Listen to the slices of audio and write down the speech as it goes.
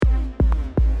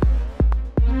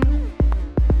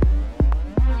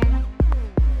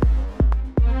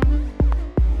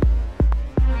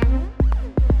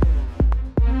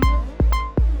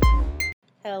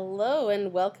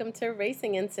and welcome to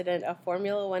Racing Incident, a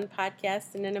Formula One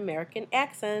podcast in an American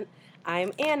accent.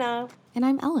 I'm Anna. And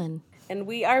I'm Ellen. And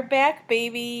we are back,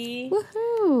 baby.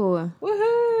 Woohoo!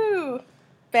 Woohoo!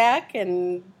 Back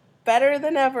and better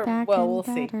than ever. We'll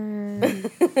see.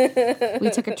 We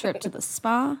took a trip to the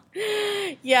spa.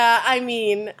 Yeah, I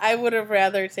mean, I would have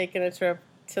rather taken a trip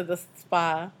to the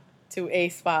spa, to a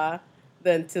spa,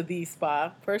 than to the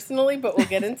spa, personally, but we'll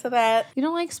get into that. You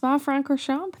don't like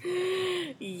Spa-Francorchamps?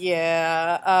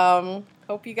 Yeah.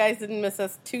 Hope you guys didn't miss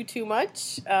us too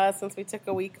much since we took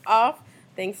a week off.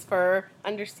 Thanks for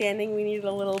understanding we needed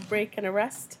a little break and a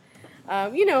rest.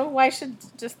 Why should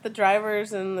just the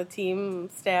drivers and the team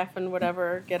staff and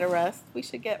whatever get a rest? We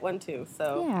should get one too.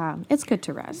 So yeah, it's good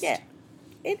to rest. Yeah,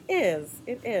 it is.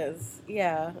 It is.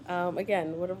 Yeah.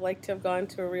 Again, would have liked to have gone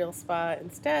to a real spa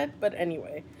instead, but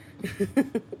anyway.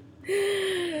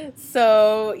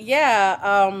 So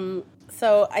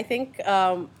I think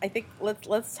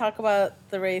let's talk about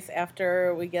the race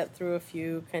after we get through a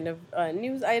few kind of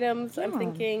news items. Yeah, I'm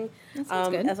thinking, that sounds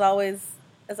good.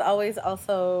 As always,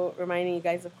 also reminding you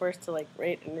guys, of course, to like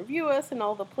rate and review us in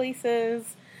all the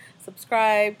places,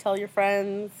 subscribe, tell your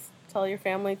friends, tell your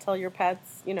family, tell your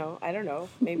pets. I don't know.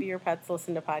 Maybe your pets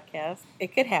listen to podcasts.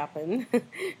 It could happen.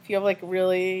 If you have like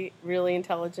really, really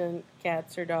intelligent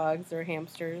cats or dogs or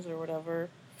hamsters or whatever,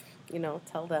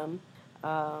 tell them.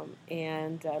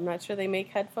 And I'm not sure they make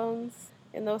headphones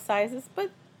in those sizes,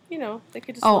 but they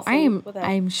could just.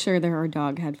 I'm sure there are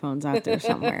dog headphones out there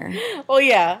somewhere. Well,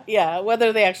 yeah.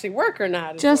 Whether they actually work or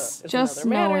not, just another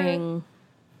knowing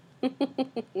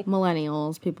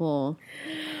millennials, people.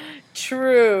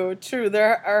 True.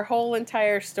 There are whole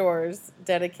entire stores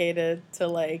dedicated to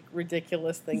like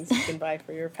ridiculous things you can buy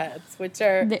for your pets, which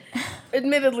are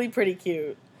admittedly pretty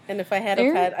cute. And if I had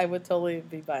a pet, I would totally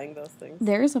be buying those things.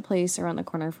 There's a place around the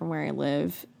corner from where I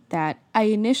live that I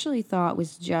initially thought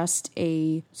was just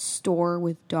a store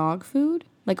with dog food,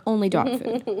 like only dog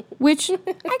food, which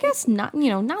I guess not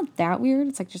that weird.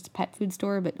 It's like just a pet food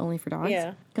store, but only for dogs.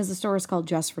 Yeah. Because the store is called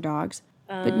Just for Dogs.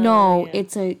 But no, yeah.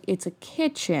 it's a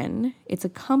kitchen. It's a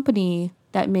company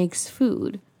that makes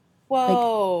food.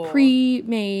 Whoa. Like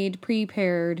pre-made,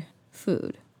 prepared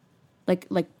food. Like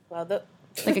like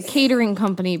a catering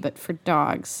company, but for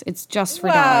dogs. It's just for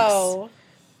dogs.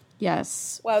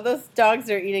 Yes. Wow, those dogs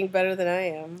are eating better than I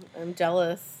am. I'm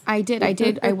jealous. I did.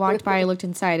 I walked by, I looked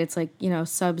inside. It's like,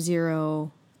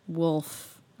 Sub-Zero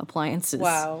wolf appliances.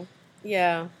 Wow.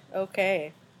 Yeah.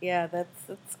 Okay. Yeah,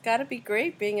 that's got to be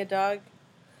great being a dog.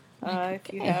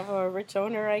 If you have a rich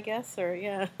owner, I guess, or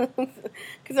yeah.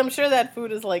 Because I'm sure that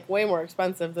food is like way more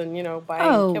expensive than,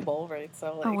 buying kibble, right?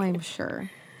 So I'm sure.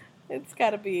 It's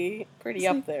got to be pretty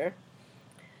up there.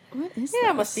 What is Yeah,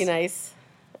 it must be nice.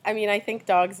 I mean, I think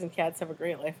dogs and cats have a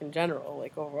great life in general.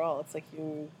 Like, overall, it's like you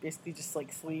can basically just,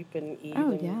 like, sleep and eat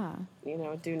and,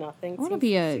 do nothing. I want to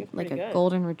be a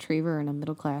golden retriever in a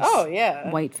middle-class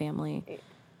white family.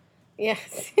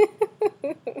 Yes.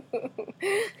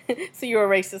 So you're a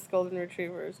racist golden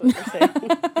retriever is what you're saying.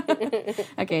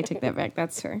 Okay, I take that back.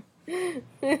 That's fair.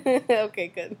 Okay,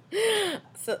 good.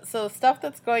 So stuff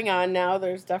that's going on now,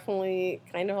 there's definitely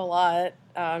kind of a lot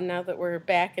now that we're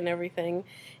back and everything.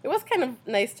 It was kind of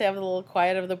nice to have a little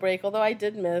quiet of the break, although I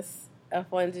did miss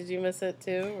F1. Did you miss it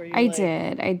too? I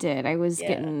did. I was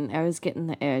getting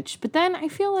the itch. But then I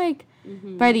feel like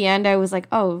by the end I was like,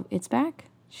 oh, it's back?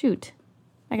 Shoot.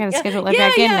 I got to schedule it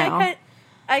back in now.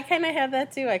 I kind of had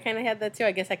that too. I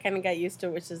guess I kind of got used to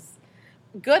it, which is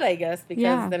good, I guess,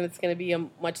 because then it's going to be a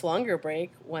much longer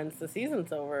break once the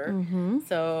season's over. Mm-hmm.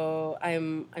 So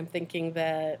I'm thinking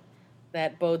that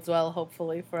bodes well,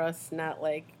 hopefully, for us not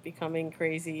like becoming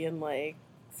crazy and like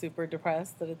super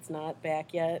depressed that it's not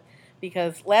back yet.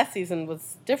 Because last season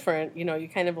was different. You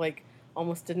kind of like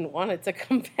almost didn't want it to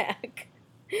come back.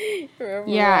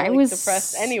 I was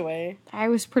depressed anyway. I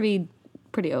was pretty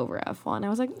over F1. I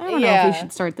was like, I don't know if we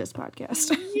should start this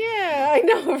podcast. Yeah, I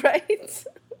know, right?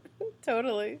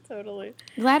 Totally.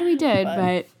 Glad we did,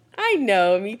 but I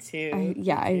know, me too.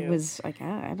 I was like,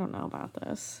 I don't know about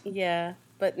this. Yeah,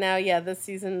 but now, this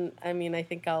season, I mean, I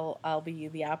think I'll be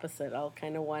the opposite. I'll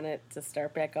kind of want it to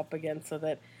start back up again so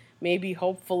that maybe,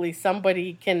 hopefully,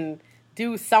 somebody can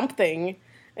do something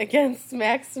against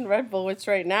Max and Red Bull, which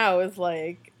right now is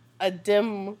like a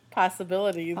dim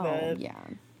possibility that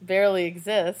barely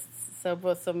exists. So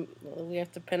we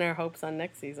have to pin our hopes on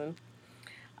next season.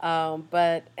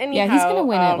 But anyhow, he's gonna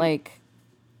win it like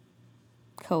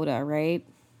Coda, right?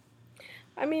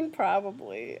 I mean,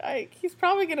 probably. He's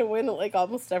probably gonna win like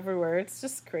almost everywhere. It's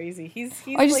just crazy. He's.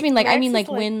 I just like, mean like Max I mean is, like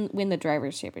win the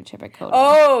drivers' championship at Coda.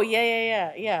 Oh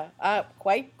yeah.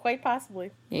 Quite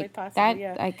possibly. Quite possibly. That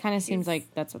Yeah. I kind of seems He's. like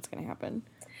that's what's gonna happen.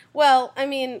 Well, I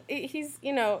mean, he's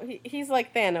he's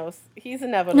like Thanos. He's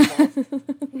inevitable.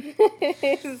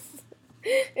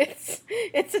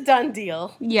 it's a done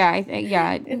deal. Yeah,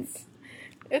 yeah.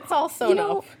 It's all sewn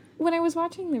up. When I was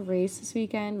watching the race this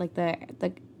weekend, like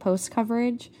the post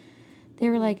coverage, they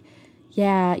were like,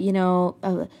 yeah,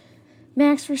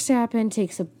 Max Verstappen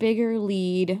takes a bigger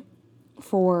lead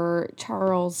for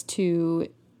Charles to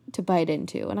bite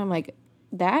into. And I'm like,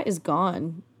 that is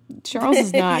gone. Charles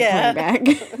is not coming back.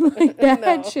 Like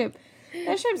that ship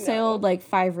sailed like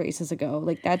 5 races ago.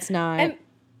 Like that's not. And,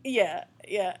 yeah.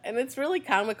 And it's really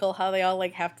comical how they all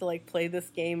like have to like play this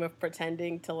game of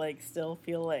pretending to like still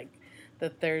feel like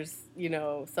that there's,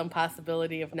 some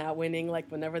possibility of not winning. Like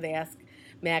whenever they ask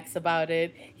Max about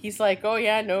it, he's like, oh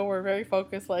yeah, no, we're very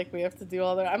focused, like we have to do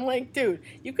all that. I'm like, dude,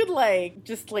 you could like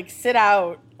just like sit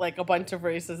out like a bunch of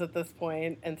races at this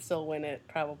point and still win it.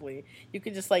 Probably you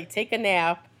could just like take a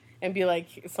nap and be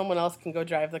like, someone else can go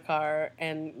drive the car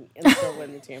and still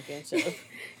win the championship.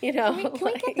 Can we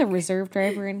get the reserve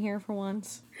driver in here for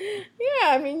once? Yeah,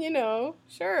 I mean,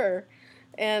 sure.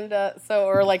 And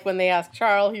or like when they ask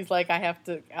Charles, he's like,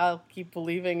 I'll keep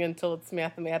believing until it's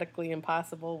mathematically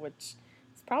impossible, which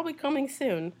is probably coming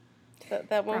soon.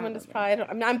 That moment is probably,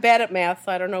 I'm bad at math,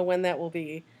 so I don't know when that will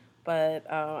be,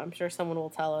 but I'm sure someone will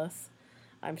tell us.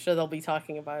 I'm sure they'll be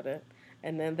talking about it.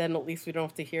 And then at least we don't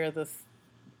have to hear this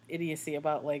idiocy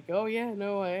about like, oh yeah,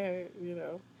 no, I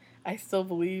still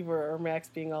believe, or Max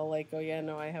being all like, oh yeah,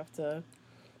 no, I have to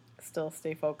still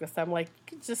stay focused. I'm like, you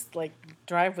could just like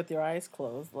drive with your eyes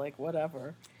closed, like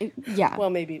whatever. Yeah. Well,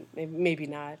 maybe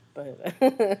not, but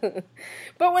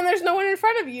but when there's no one in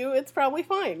front of you, it's probably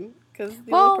fine because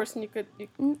the only person you could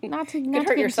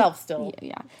hurt yourself still.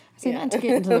 Yeah. I say not to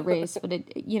get into the race, but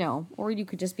or you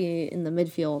could just be in the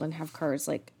midfield and have cars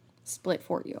like split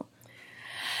for you.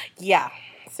 Yeah.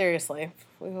 Seriously,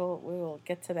 we will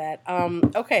get to that.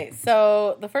 Okay,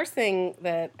 so the first thing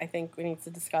that I think we need to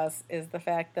discuss is the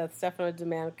fact that Stefano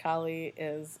Domenicali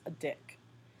is a dick.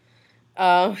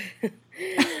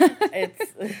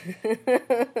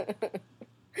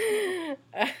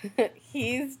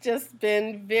 He's just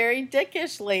been very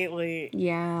dickish lately.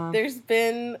 Yeah, there's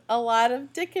been a lot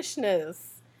of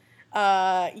dickishness. It's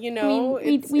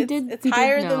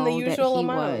higher than the usual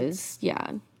amount.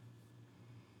 Yeah.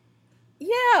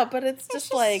 Yeah, but it's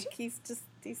just like he's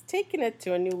taken it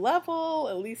to a new level,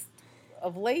 at least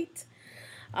of late.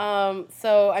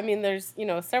 So I mean, there's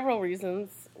several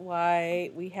reasons why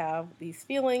we have these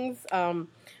feelings.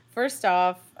 First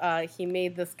off, he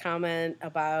made this comment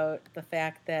about the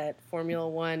fact that Formula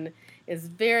One is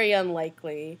very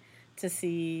unlikely to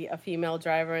see a female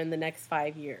driver in the next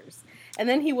 5 years. And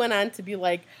then he went on to be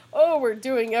like, "Oh, we're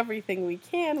doing everything we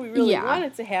can. We really want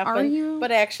it to happen, Are you?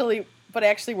 But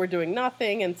actually we're doing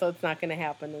nothing, and so it's not going to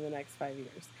happen in the next 5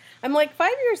 years." I'm like, 5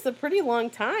 years is a pretty long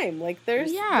time. Like, half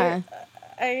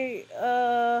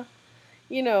the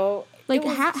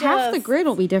grid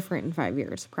will be different in 5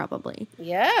 years, probably.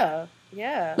 Yeah.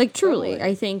 Like, truly, totally.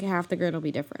 I think half the grid will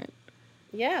be different.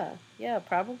 Yeah,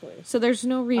 probably. So there's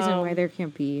no reason why there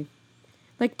can't be.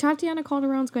 Like, Tatiana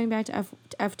Calderon's going back to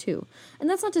F2. And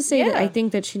that's not to say that I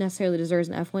think that she necessarily deserves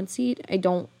an F1 seat. I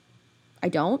don't.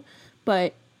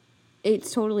 But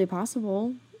it's totally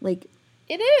possible. Like,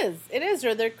 it is.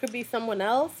 Or there could be someone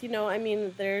else. I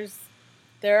mean, there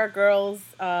are girls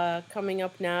coming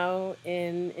up now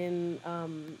in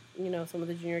some of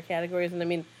the junior categories. And I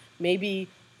mean, maybe,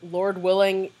 Lord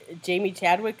willing, Jamie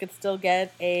Chadwick could still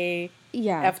get a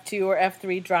F2 or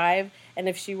F3 drive. And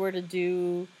if she were to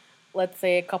do, let's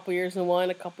say, a couple years in one,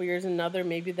 a couple years in another,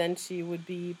 maybe then she would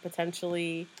be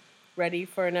potentially ready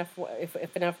for an F1.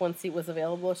 If an F1 seat was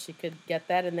available, she could get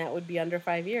that, and that would be under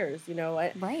 5 years.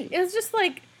 Right. It was just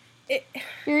like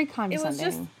very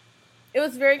condescending. It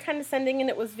was very condescending, and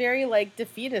it was very like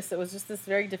defeatist. It was just this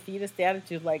very defeatist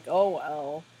attitude, like, oh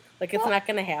well, like it's not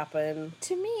going to happen.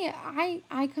 To me, I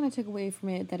kind of took away from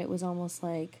it that it was almost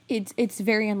like it's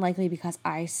very unlikely because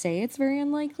I say it's very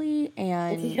unlikely,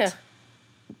 and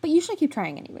but you should keep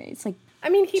trying anyway. It's like, I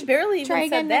mean, he barely even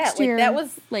said that. Year. Like that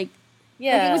was like.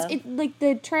 Yeah. Like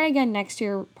the try again next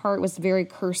year part was very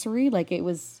cursory. Like it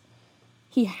was,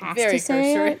 he has very to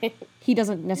say cursory. It. He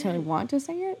doesn't necessarily want to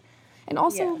say it. And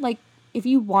also, like, if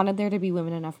you wanted there to be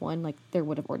women in F1, like, there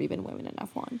would have already been women in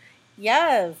F1.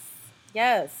 Yes.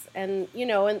 And, and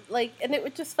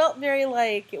it just felt very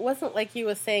like, it wasn't like he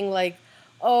was saying like,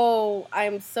 oh,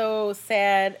 I'm so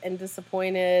sad and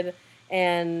disappointed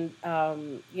and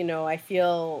I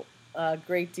feel a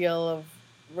great deal of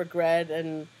regret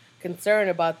and concern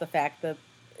about the fact that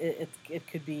it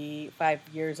could be 5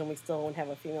 years and we still won't have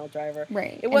a female driver.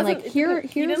 Right. It wasn't. And, like,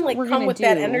 here's he didn't what like we're come gonna with do.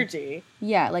 that energy.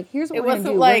 Yeah, like here's what It we're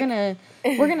gonna wasn't do.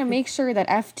 like We're gonna make sure that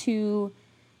F2,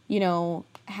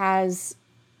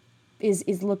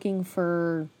 is looking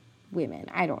for women.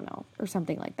 I don't know, or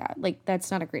something like that. Like, that's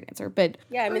not a great answer, but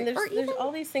yeah, I mean, there's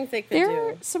all these things they could there do.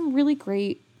 are some really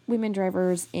great women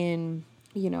drivers in,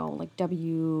 like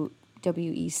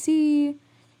WEC,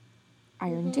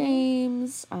 Iron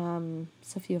Dames.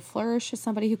 Sophia Flourish is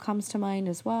somebody who comes to mind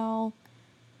as well.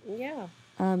 Yeah.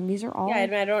 These are all I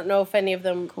mean, I don't know if any of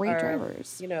them great are,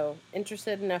 drivers.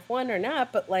 Interested in F1 or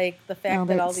not, but like the fact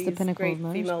that all these great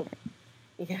female,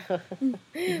 yeah,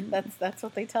 that's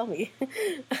what they tell me.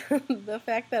 The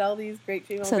fact that all these great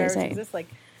female drivers exist, like,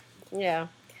 yeah,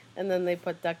 and then they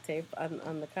put duct tape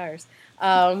on the cars.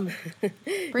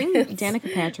 Bring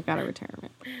Danica Patrick out of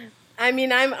retirement. I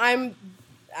mean,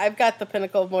 I've got the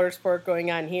pinnacle of motorsport going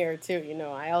on here too.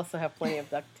 I also have plenty of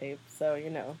duct tape, so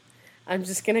I'm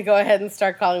just going to go ahead and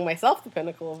start calling myself the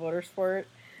pinnacle of motorsport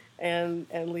and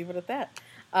leave it at that.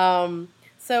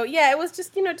 So, yeah, it was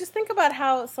just, just think about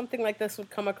how something like this would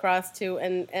come across too.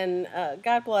 And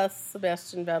God bless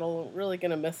Sebastian Vettel. Really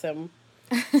going to miss him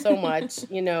so much,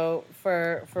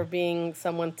 for being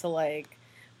someone to, like,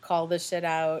 call this shit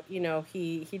out.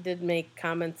 He did make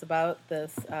comments about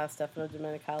this Stefano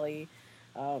Domenicali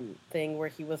thing where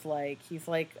he was like,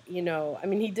 I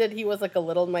mean, he was like a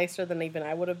little nicer than even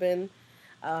I would have been,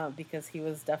 because he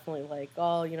was definitely like,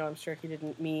 oh, I'm sure he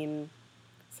didn't mean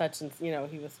such, and,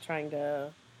 he was trying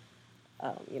to,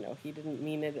 he didn't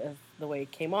mean it as the way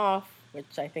it came off,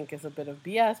 which I think is a bit of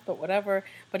BS, but whatever.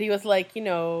 But he was like,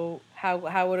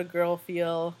 how would a girl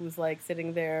feel who's like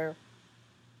sitting there,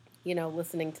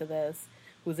 listening to this,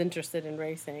 who's interested in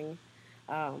racing?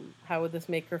 How would this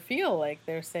make her feel? Like,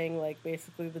 they're saying, like,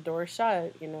 basically the door's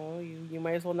shut, you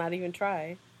might as well not even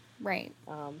try. Right.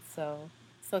 So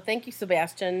thank you,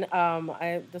 Sebastian. I'm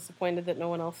disappointed that no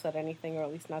one else said anything, or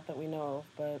at least not that we know of,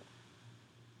 but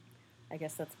I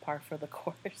guess that's par for the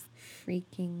course.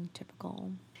 Freaking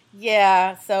typical.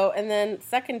 Yeah, so, and then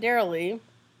secondarily,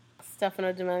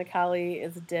 Stefano Domenicali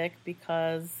is a dick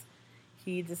because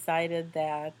he decided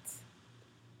that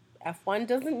F1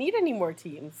 doesn't need any more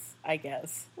teams, I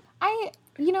guess.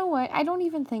 You know what? I don't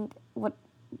even think what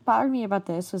bothered me about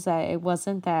this was that it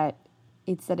wasn't that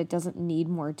it's that it doesn't need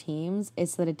more teams.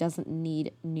 It's that it doesn't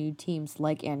need new teams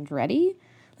like Andretti.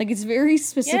 Like, it's very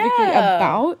specifically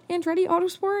about Andretti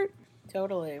Autosport.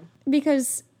 Totally.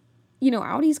 Because,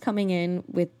 Audi's coming in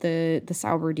with the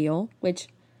Sauber deal, which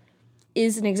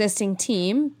is an existing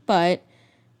team, but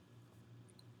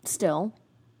still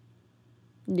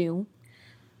new.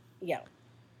 Yeah.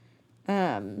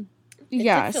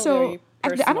 Yeah, so I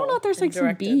don't know if there's like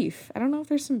some beef. I don't know if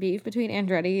there's some beef between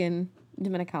Andretti and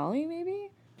Domenicali, maybe?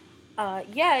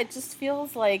 Yeah, it just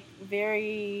feels like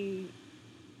very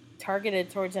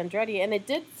targeted towards Andretti, and it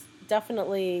did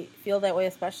definitely feel that way,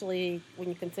 especially when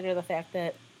you consider the fact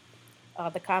that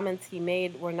the comments he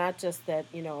made were not just that,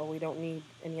 we don't need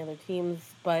any other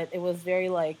teams, but it was very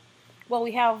like, well,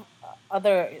 we have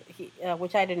other,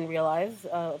 which I didn't realize,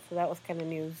 so that was kind of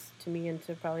news to me and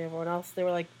to probably everyone else. They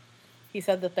were like, he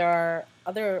said that there are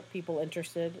other people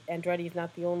interested. Andretti is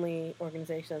not the only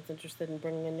organization that's interested in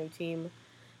bringing a new team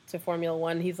to Formula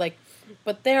One. He's like,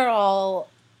 but they're all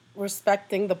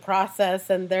respecting the process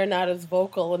and they're not as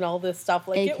vocal and all this stuff.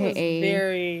 Like, AKA, it was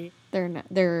very... They're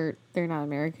not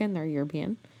American, they're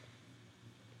European.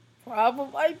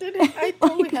 Probably. I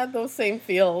totally had those same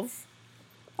feels.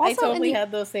 Also, I totally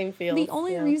had those same feels. The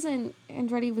only reason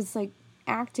Andretti was like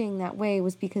acting that way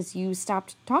was because you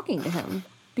stopped talking to him.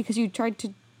 Because you tried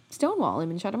to stonewall him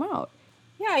and shut him out.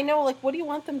 Yeah, I know. Like, what do you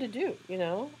want them to do?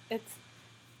 It's,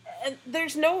 and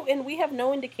we have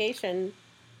no indication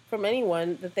from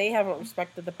anyone that they haven't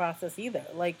respected the process either.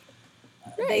 Like,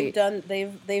 right.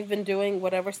 They've been doing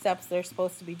whatever steps they're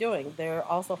supposed to be doing. They're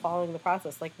also following the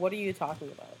process. Like, what are you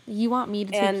talking about? You want me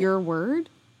to take your word,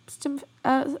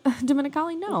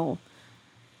 Domenicali? No.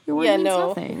 Your word means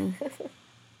nothing.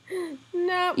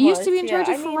 Not you used to be in charge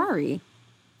of Ferrari.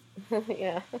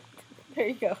 Yeah, there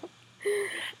you go.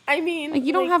 I mean, like,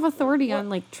 you don't have authority on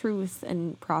like truth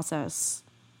and process.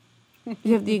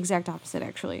 You have the exact opposite,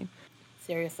 actually.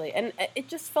 Seriously, and it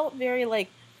just felt very like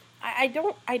I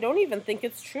don't even think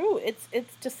it's true. It's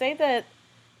to say that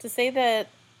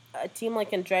a team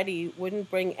like Andretti wouldn't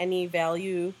bring any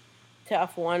value to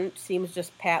F1 seems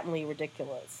just patently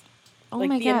ridiculous. Oh like,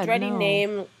 my God, the Andretti no.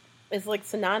 name is like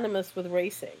synonymous with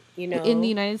racing. In the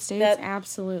United States,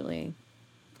 absolutely.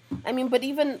 I mean, but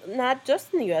even not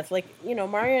just in the U.S. Like,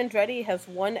 Mario Andretti has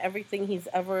won everything he's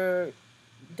ever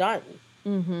done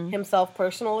himself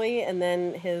personally, and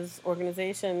then his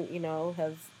organization,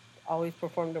 has always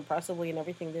performed impressively in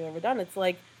everything they've ever done. It's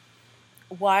like,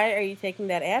 why are you taking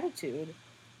that attitude?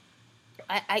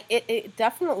 It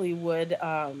definitely would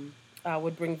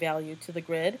bring value to the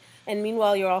grid. And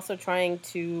meanwhile, you're also trying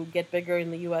to get bigger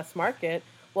in the U.S. market.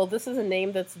 Well, this is a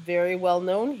name that's very well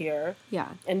known here. Yeah.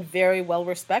 And very well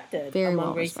respected Very among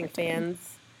well racing respected.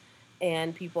 fans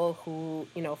and people who,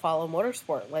 follow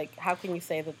motorsport. Like, how can you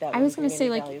say that I was going to say,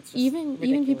 value? like, It's just even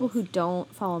people ridiculous. who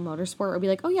don't follow motorsport would be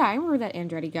like, oh yeah, I remember that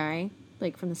Andretti guy,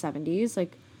 like, from the 70s.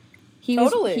 Like, he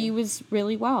Totally. was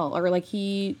really well. Or, like,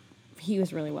 he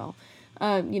was really well.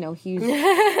 He's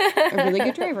a really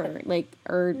good driver. Like,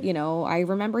 or, I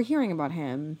remember hearing about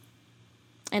him.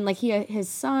 And, like, his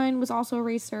son was also a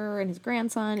racer, and his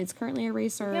grandson is currently a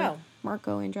racer. Yeah.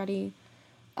 Marco Andretti.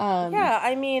 Yeah,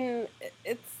 I mean,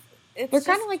 it's They're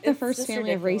kind of like the first just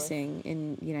family of ridiculous. racing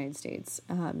in the United States.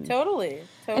 Totally.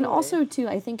 And also, too,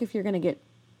 I think if you're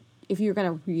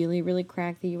gonna really, really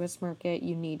crack the U.S. market,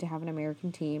 you need to have an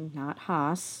American team, not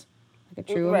Haas, like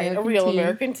a true American a real team,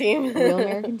 American team, a real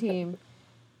American team,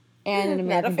 and an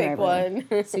not a American fake driver.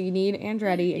 one. So you need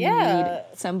Andretti, and you need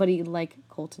somebody like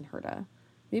Colton Herta.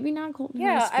 Maybe not Colton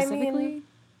Herta specifically,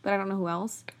 but I don't know who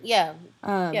else. Yeah.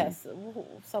 Yes,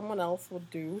 someone else would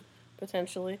do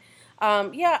potentially.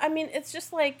 Yeah, I mean, it's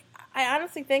just like, I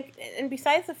honestly think, and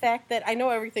besides the fact that I know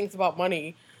everything's about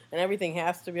money and everything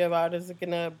has to be about, is it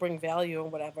going to bring value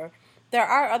and whatever, there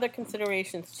are other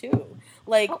considerations too.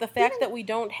 Like the fact that we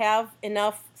don't have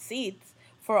enough seats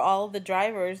for all the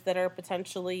drivers that are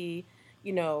potentially,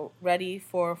 ready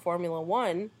for Formula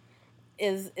One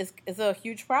is a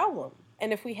huge problem.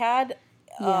 And if we had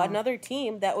another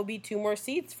team, that would be 2 more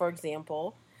seats, for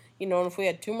example. And if we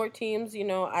had 2 more teams,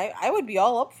 I would be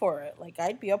all up for it. Like,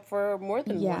 I'd be up for more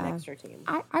than one extra team.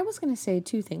 I was going to say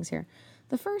 2 things here.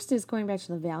 The first is going back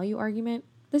to the value argument.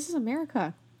 This is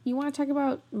America. You want to talk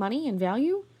about money and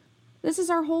value? This is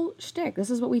our whole shtick.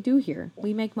 This is what we do here.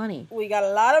 We make money. We got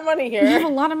a lot of money here. We have a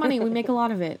lot of money. We make a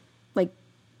lot of it. Like,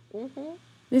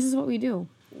 this is what we do.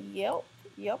 Yep.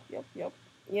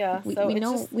 Yeah,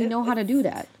 we know how to do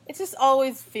that. It just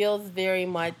always feels very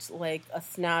much like a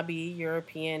snobby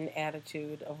European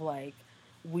attitude of like,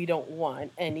 we don't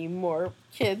want any more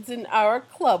kids in our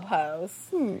clubhouse.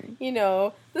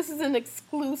 This is an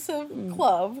exclusive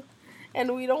club,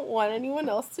 and we don't want anyone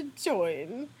else to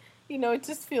join. It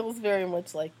just feels very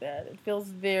much like that. It feels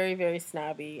very, very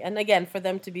snobby. And again, for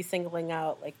them to be singling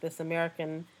out like this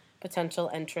American potential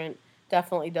entrant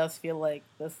definitely does feel like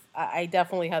this. I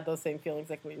definitely had those same feelings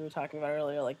like what you were talking about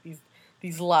earlier, like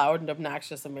these loud and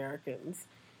obnoxious Americans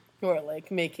who are like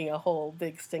making a whole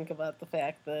big stink about the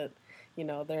fact that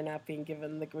they're not being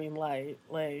given the green light.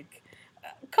 Like,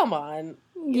 come on,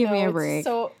 give me a break.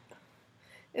 So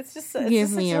it's just such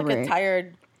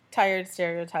a tired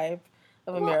stereotype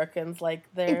of Americans. Like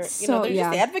they're just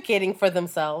advocating for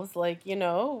themselves. Like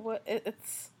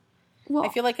it's. Well, I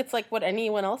feel like it's like what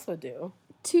anyone else would do.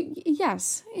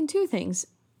 Yes, in 2 things.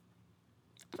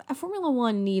 Formula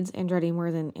One needs Andretti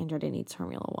more than Andretti needs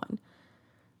Formula One.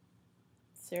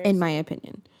 Seriously? In my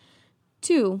opinion.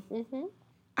 2,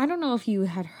 I don't know if you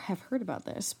have heard about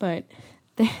this, but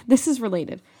this is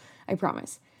related. I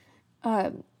promise.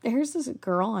 There's this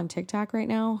girl on TikTok right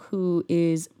now who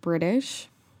is British,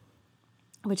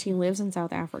 but she lives in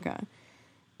South Africa.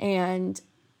 And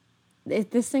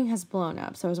this thing has blown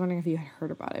up, so I was wondering if you had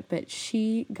heard about it. But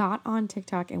she got on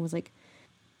TikTok and was like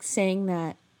saying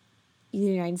that the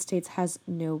United States has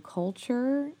no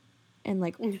culture, and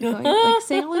like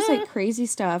saying all this like crazy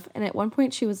stuff. And at one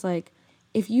point she was like,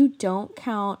 if you don't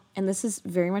count, and this is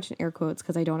very much in air quotes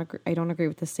because I don't agree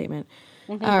with this statement,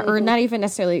 or not even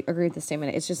necessarily agree with the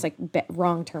statement. It's just like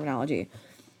wrong terminology.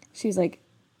 She's like,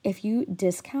 if you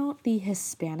discount the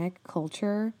Hispanic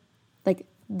culture, like,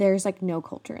 there's like no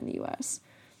culture in the U.S.,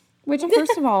 which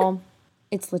first of all,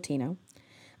 it's Latino.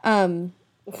 And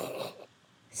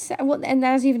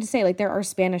that is even to say, like, there are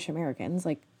Spanish Americans,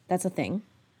 like, that's a thing.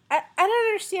 I don't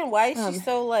understand why is she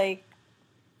so like,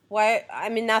 why? I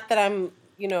mean, not that I'm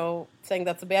saying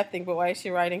that's a bad thing, but why is she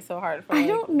writing so hard for? Like, I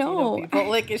don't know. People?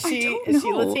 Like, is she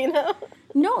Latino?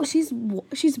 No, she's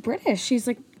British. She's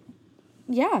like,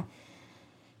 yeah.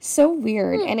 So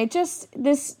weird. And it just,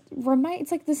 it's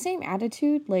like the same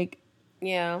attitude, like,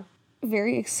 yeah,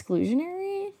 very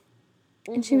exclusionary.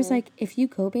 And she was like, if you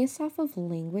go based off of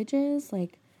languages,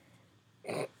 like,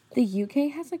 the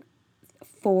UK has like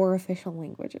 4 official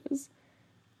languages.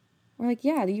 We're like,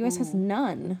 yeah, the US has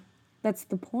none. That's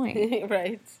the point.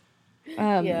 Right.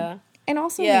 Yeah. And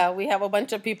also, yeah, we have a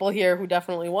bunch of people here who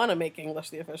definitely want to make English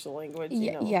the official language.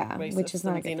 You know, yeah, racists which is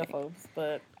not a and good thing. xenophobes,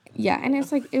 but Yeah, and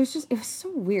it's like, it was so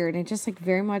weird. It just, like,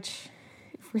 very much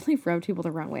really rubbed people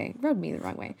the wrong way. Rubbed me the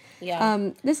wrong way.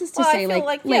 yeah. This is to Well, say, I feel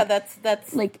like yeah,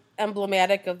 that's like,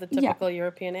 emblematic of the yeah, typical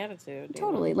European attitude. You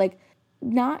totally. know? Like,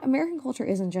 not, American culture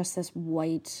isn't just this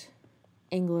white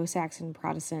Anglo-Saxon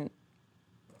Protestant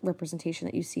representation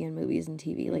that you see in movies and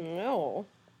TV. Like, No.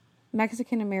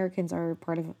 Mexican Americans are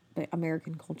part of the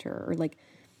American culture, or like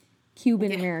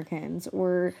Cuban Americans,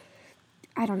 or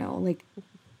I don't know, like,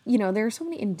 you know, there are so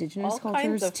many indigenous All kinds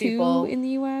cultures of too people. in the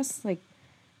U.S. Like,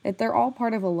 that they're all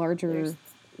part of a larger,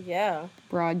 Yeah.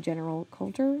 broad general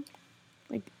culture.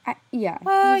 Like, yeah, it's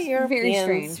very Europeans,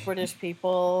 strange, British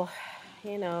people,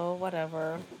 you know,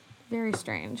 whatever. very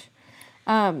strange.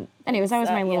 Anyways, that was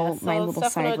my Yeah, little so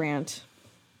side Stefano, rant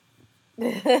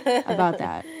about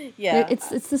that. yeah,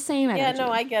 It's the same energy, yeah,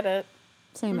 no, I get it.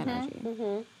 same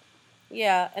energy.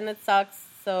 Yeah, and it sucks.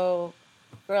 So,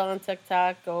 girl on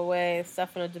TikTok, go away.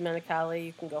 Stefano Domenicali,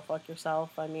 you can go fuck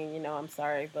yourself. I mean, you know, I'm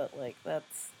sorry, but like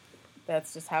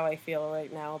that's just how I feel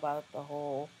right now about the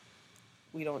whole.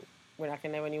 We're not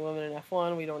gonna have any women in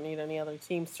F1. We don't need any other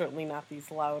teams. Certainly not these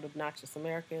loud, obnoxious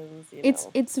Americans. You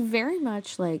know. It's very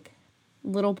much like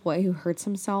little boy who hurts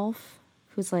himself,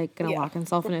 who's like gonna Yeah. lock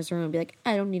himself in his room and be like,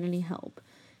 I don't need any help.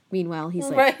 Meanwhile, he's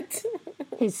like Right.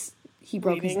 he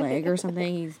broke his Bleeding. leg or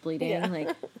something. He's bleeding. Yeah.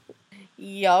 Like,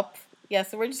 Yup. Yeah,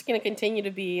 so we're just going to continue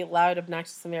to be loud,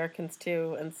 obnoxious Americans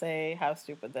too, and say how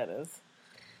stupid that is.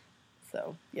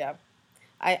 So yeah,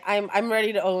 I'm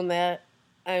ready to own that.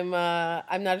 I'm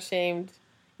not ashamed,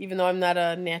 even though I'm not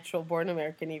a natural born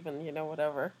American. Even, you know,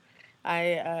 whatever.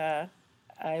 I'm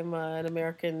an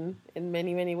American in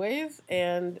many many ways,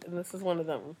 and this is one of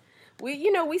them.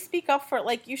 We speak up for,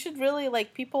 like, you should really,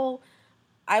 like, people.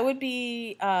 I would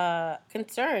be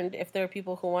concerned if there are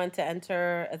people who want to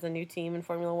enter as a new team in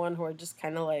Formula One who are just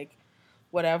kind of like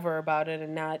whatever about it,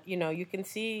 and not, you can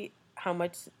see how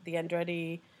much the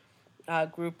Andretti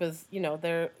group is,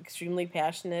 they're extremely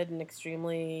passionate and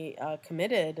extremely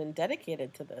committed and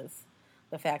dedicated to this.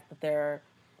 The fact that they're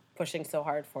pushing so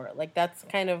hard for it. Like, that's the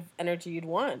kind of energy you'd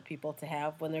want people to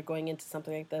have when they're going into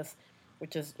something like this,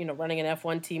 which is, running an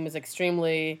F1 team is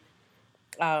extremely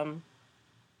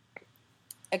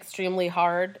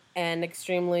hard and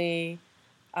extremely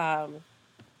time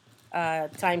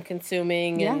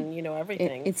consuming, yeah, and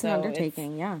everything. it's an So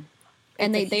undertaking, yeah.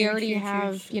 And it's a they huge, already huge,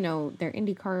 have, huge. their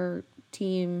IndyCar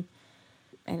team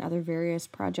and other various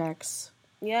projects.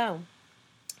 Yeah.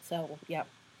 So yeah.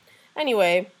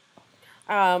 Anyway,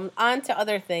 on to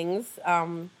other things.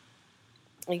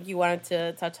 Like, you wanted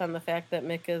to touch on the fact that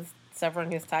Mick is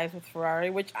severing his ties with Ferrari,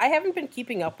 which I haven't been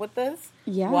keeping up with this.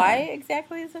 Yeah. Why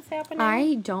exactly is this happening?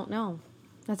 I don't know.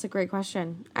 That's a great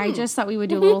question. I just thought we would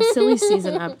do a little silly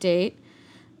season update.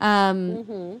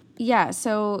 Yeah,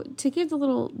 so to give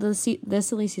the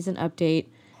silly season update,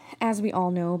 as we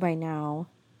all know by now,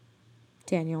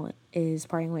 Daniel is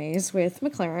parting ways with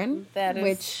McLaren. That is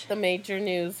which the major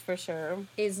news for sure.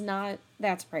 is not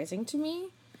that surprising to me.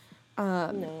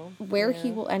 No. Where he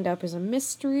will end up is a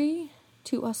mystery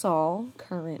to us all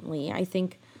currently. I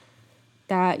think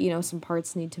that, some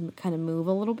parts need to kind of move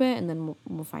a little bit, and then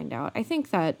we'll find out. I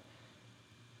think that,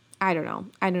 I don't know.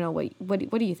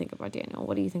 What do you think about Daniel?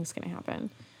 What do you think is going to happen?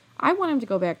 I want him to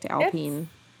go back to Alpine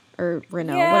or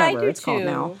Renault, whatever it's called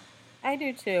now. I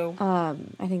do too. I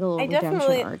think a little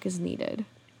redemption arc is needed.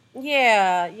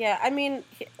 Yeah. I mean,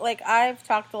 like, I've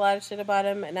talked a lot of shit about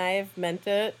him, and I've meant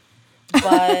it,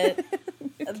 but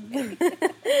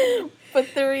but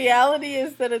the reality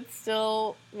is that it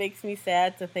still makes me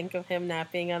sad to think of him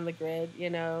not being on the grid. He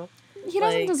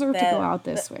doesn't deserve to go out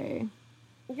this way.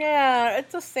 Yeah,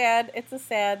 it's a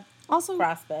sad also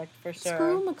prospect for sure.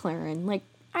 Screw McLaren. Like,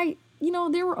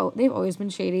 they've always been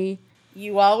shady.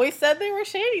 You always said they were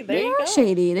shady. They are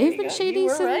shady. They've been shady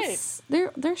since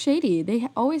they're shady. They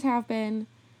always have been.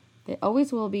 They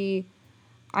always will be.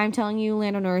 I'm telling you,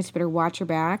 Lando Norris, better watch your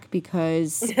back,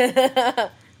 because I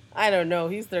don't know.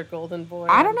 He's their golden boy.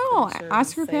 I don't know. Sure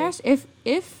Oscar Piastri.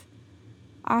 If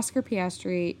Oscar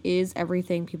Piastri is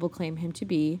everything people claim him to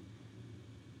be,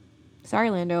 sorry,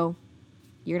 Lando,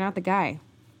 you're not the guy.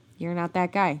 You're not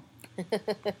that guy.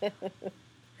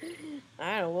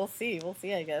 I don't know. We'll see.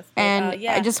 I guess. But, and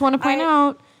I just want to point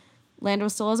out, Lando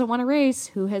still hasn't won a race.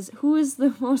 Who is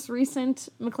the most recent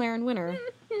McLaren winner?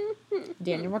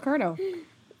 Daniel Ricciardo.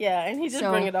 Yeah, and he did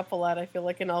bring it up a lot, I feel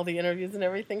like, in all the interviews and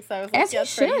everything. So I was like, as he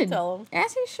should. You tell him.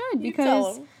 As he should,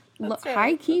 because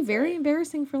high key, very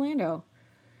embarrassing for Lando.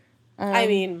 I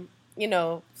mean,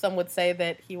 some would say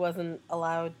that he wasn't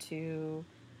allowed to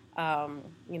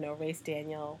race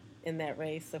Daniel in that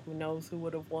race. So who knows who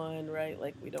would have won, right?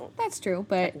 Like, we don't That's true,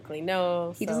 but technically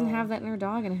know. he doesn't have that inner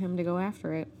dog in him to go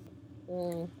after it.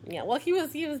 Yeah, well, he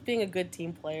was being a good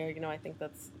team player. I think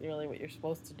that's really what you're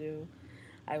supposed to do,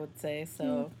 I would say.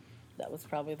 So that was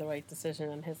probably the right decision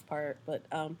on his part. But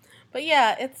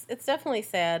yeah, it's definitely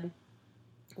sad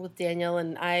with Daniel,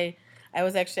 and I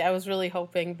was really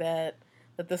hoping that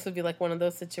this would be like one of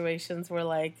those situations where,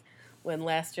 like, when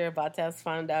last year Bottas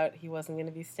found out he wasn't going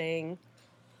to be staying,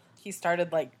 he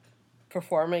started like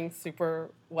performing super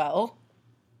well,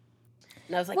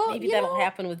 and I was like, maybe that'll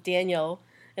happen with Daniel,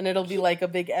 and it'll be like a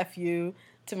big FU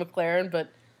to McLaren.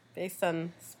 But based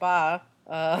on Spa,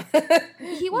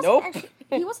 he wasn't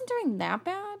he wasn't doing that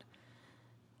bad.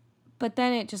 But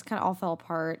then it just kind of all fell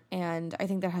apart, and I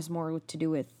think that has more to do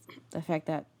with the fact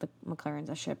that the McLaren's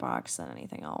a shitbox than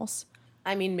anything else.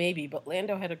 I mean, maybe, but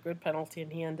Lando had a good penalty,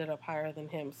 and he ended up higher than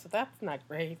him, so that's not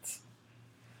great.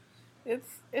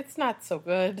 It's not so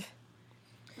good.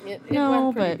 It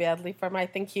went pretty badly for him. I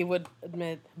think he would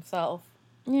admit himself.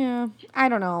 Yeah, I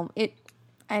don't know.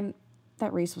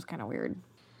 That race was kind of weird.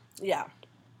 Yeah,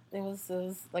 it was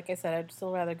like I said, I'd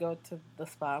still rather go to the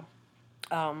Spa,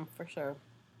 for sure.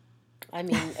 I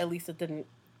mean, at least it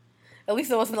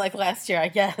wasn't like last year, I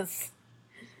guess.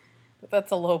 But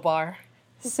that's a low bar.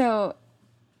 So,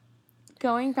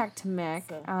 going back to Mick,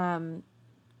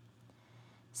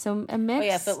 so Mick... Oh,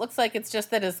 yeah, so it looks like it's just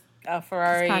that his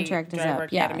Ferrari driver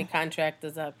academy contract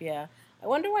is up, yeah. I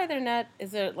wonder why they're not...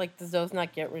 Is it, like, does those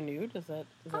not get renewed? Is that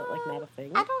like, not a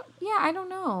thing? I don't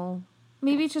know.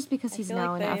 Maybe it's just because he's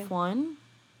now in F1.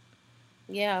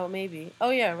 Yeah, well, maybe. Oh,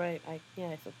 yeah, right. I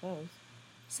suppose.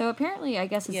 So apparently, I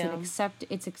guess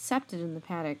it's accepted in the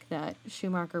paddock that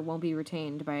Schumacher won't be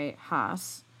retained by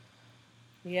Haas.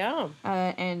 Yeah.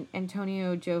 And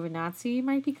Antonio Giovinazzi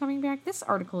might be coming back. This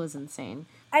article is insane.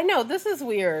 I know, this is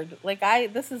weird. Like,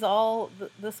 this all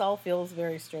feels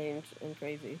very strange and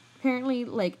crazy. Apparently,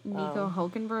 like, Nico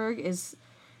Hülkenberg is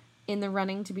in the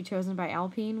running to be chosen by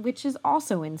Alpine, which is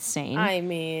also insane. I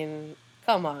mean,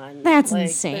 come on. That's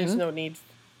insane. There's no need.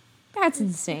 That's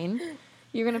insane.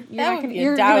 That would be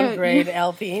a downgrade,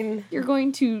 Alpine. You're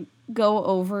going to go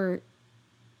over...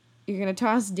 You're going to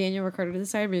toss Daniel Ricciardo to the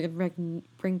side, but you're going to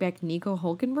bring back Nico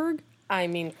Hülkenberg? I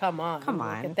mean, come on. Come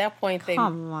on. Like, at that point,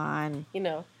 Come on.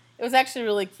 It was actually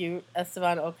really cute.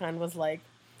 Esteban Ocon was like...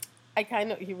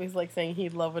 he was like saying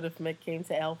he'd love it if Mick came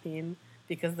to Alpine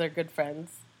because they're good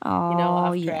friends. Oh,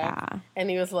 off track. Yeah. And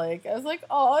he was like, I was like,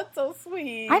 oh, it's so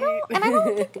sweet. I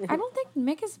don't think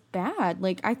Mick is bad.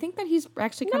 Like, I think that he's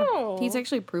actually he's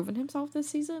actually proven himself this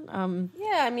season.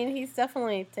 Yeah, I mean, he's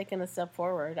definitely taken a step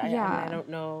forward. I don't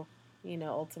know,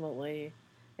 ultimately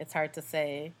it's hard to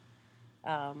say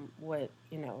what,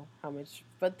 how much,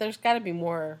 but there's got to be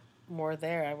more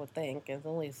there, I would think. It's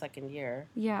only a second year.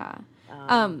 Yeah.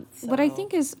 What I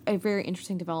think is a very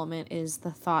interesting development is the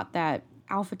thought that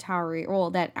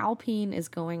that Alpine is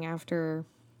going after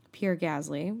Pierre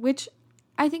Gasly, which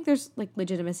I think there's like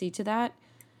legitimacy to that.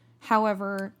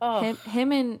 However,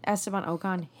 him and Esteban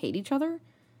Ocon hate each other.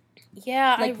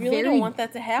 Yeah, like, I really don't want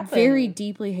that to happen. Very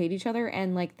deeply hate each other,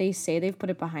 and like they say they've put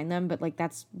it behind them, but like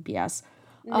that's BS.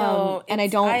 No, and I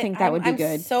don't think that would be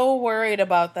good. I'm so worried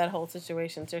about that whole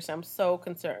situation. Seriously, I'm so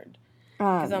concerned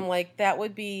because I'm like, that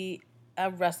would be a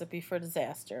recipe for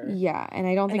disaster. Yeah, and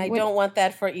I don't think... I don't want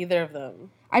that for either of them.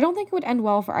 I don't think it would end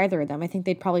well for either of them. I think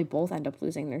they'd probably both end up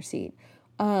losing their seat.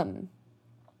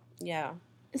 Yeah.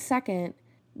 Second,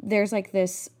 there's like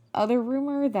this other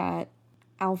rumor that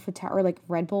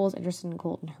Red Bull is interested in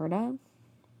Colton Herta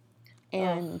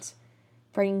and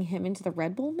bringing him into the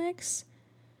Red Bull mix,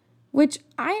 which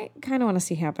I kind of want to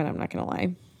see happen. I'm not going to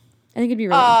lie. I think it'd be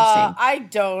really interesting. I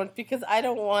don't, because I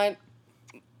don't want...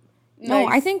 No,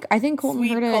 I think Colton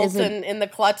Herta is in the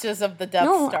clutches of the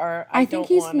Death Star. I think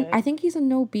he's a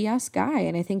no BS guy,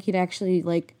 and I think he'd actually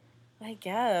like... I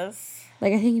guess.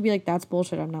 Like, I think he'd be like, that's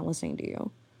bullshit, I'm not listening to you.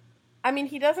 I mean,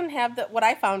 he doesn't have what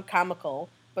I found comical,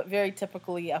 but very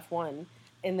typically F1,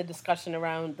 in the discussion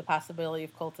around the possibility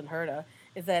of Colton Herta,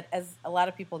 is that, as a lot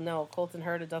of people know, Colton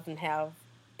Herta doesn't have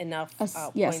enough points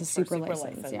a for super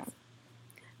license. Yeah.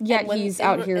 Yet he's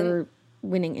out here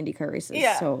winning IndyCar races.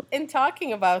 Yeah. So in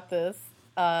talking about this,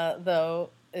 though,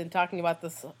 in talking about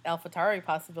this AlphaTauri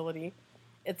possibility,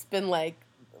 it's been like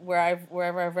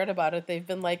wherever I've read about it, they've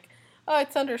been like, oh,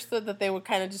 it's understood that they would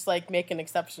kind of just like make an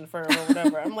exception for him or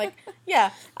whatever. I'm like,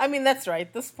 yeah, I mean, that's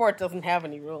right. The sport doesn't have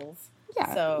any rules.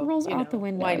 Yeah, so, rules out the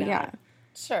window. Why not? Yeah,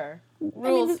 sure.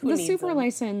 Rules. I mean, the super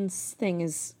license thing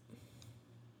is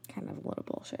kind of a little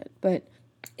bullshit, but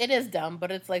it is dumb.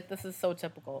 But it's like, this is so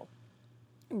typical.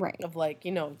 Right. Of like,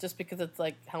 just because it's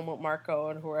like Helmut Marko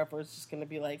and whoever is just going to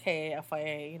be like, hey,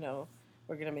 FIA,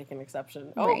 we're going to make an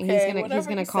exception. Right. Okay, He's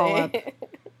gonna call say. up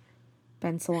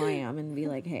Ben Salayam and be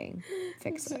like, hey,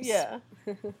 fix this. Yeah.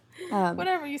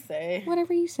 Whatever you say.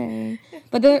 Whatever you say.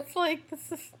 But it's like,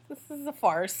 this is a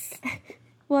farce.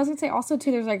 Well, I was going to say also,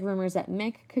 too, there's like rumors that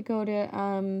Mick could go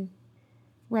to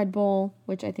Red Bull,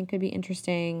 which I think could be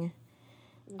interesting.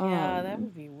 Yeah, that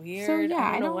would be weird. So, yeah,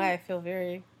 I don't know why I feel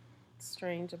very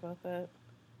strange about that.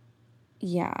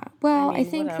 Yeah. Well, I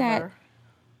think whatever.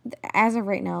 that as of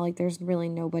right now, like, there's really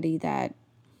nobody that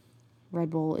Red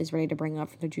Bull is ready to bring up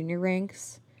from the junior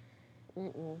ranks.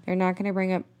 They're not going to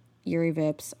bring up Yuri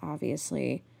Vips,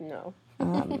 obviously. No.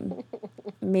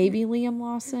 Maybe Liam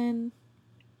Lawson.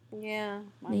 Yeah.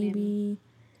 Maybe.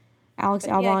 Alex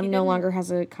Albon no longer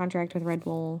has a contract with Red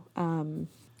Bull. I'm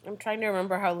trying to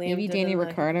remember how Liam maybe Danny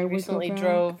Ricciardo recently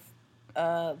drove.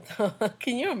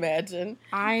 Can you imagine?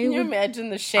 Can you imagine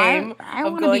the shame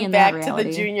of going back to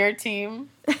the junior team?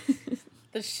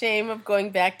 The shame of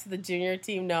going back to the junior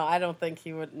team? No, I don't think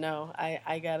he would. No,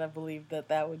 I gotta believe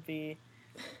that would be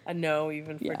a no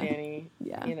even for Danny.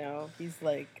 Yeah. He's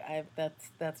like,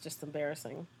 that's just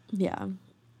embarrassing. Yeah.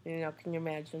 Can you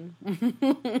imagine?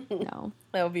 No.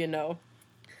 That would be a no.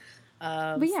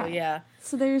 But yeah. So, yeah.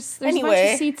 So there's a bunch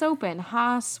of seats open.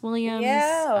 Haas, Williams.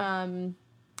 Yeah.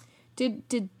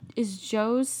 Is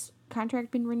Joe's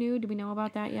contract been renewed? Do we know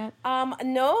about that yet?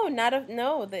 No,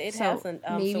 it hasn't.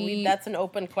 Maybe, that's an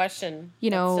open question.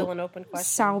 That's still an open question.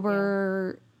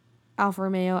 Sauber, Alfa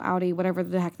Romeo, Audi, whatever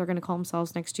the heck they're going to call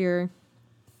themselves next year.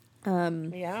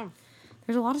 Yeah.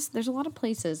 There's a lot of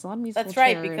places, a lot of musical That's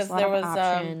right, chairs, because a lot there of was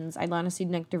options. I'd want to see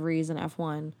Nick DeVries in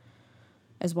F1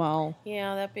 as well.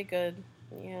 Yeah, that'd be good.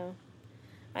 Yeah.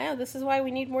 I know, this is why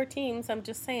we need more teams, I'm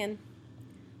just saying.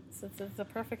 It's a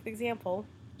perfect example.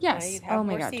 Yes. Oh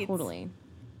my God, totally.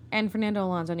 And Fernando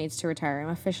Alonso needs to retire. I'm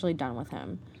officially done with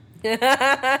him.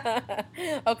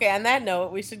 Okay, on that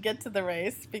note, we should get to the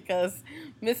race because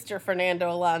Mr. Fernando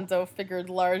Alonso figured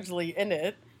largely in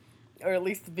it, or at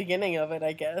least the beginning of it,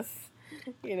 I guess.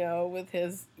 With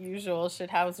his usual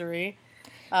shithousery.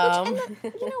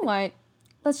 You know what?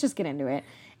 Let's just get into it.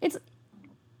 It's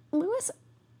Lewis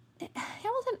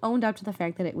Hamilton owned up to the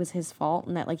fact that it was his fault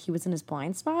and that like he was in his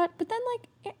blind spot, but then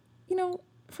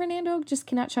Fernando just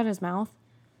cannot shut his mouth.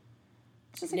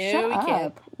 Just like, shut up.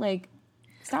 Can't. Like,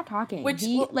 stop talking. Which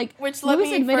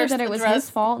Lewis admitted that it was his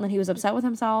fault and that he was upset with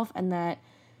himself and that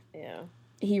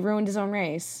he ruined his own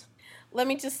race. Let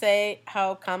me just say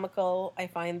how comical I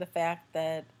find the fact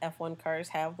that F1 cars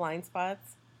have blind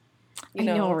spots. I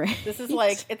know, right? This is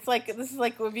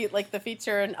would be like the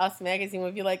feature in Us magazine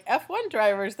would be like F1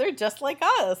 drivers, they're just like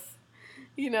us.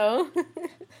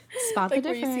 Spot the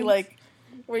difference.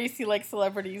 Where you see like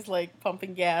celebrities like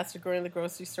pumping gas or going to the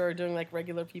grocery store or doing like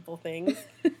regular people things.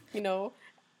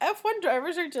 F1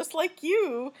 drivers are just like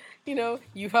you.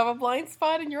 You have a blind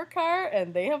spot in your car,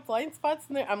 and they have blind spots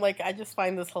in there. I'm like, I just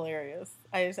find this hilarious.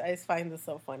 I just find this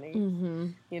so funny.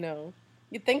 Mm-hmm.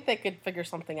 You'd think they could figure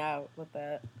something out with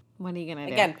that. What are you gonna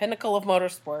do? Again, pinnacle of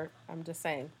motorsport. I'm just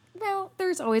saying. Well,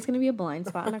 there's always going to be a blind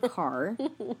spot in a car.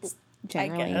 It's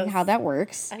generally how that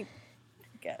works. I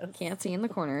guess. Can't see in the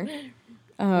corner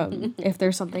if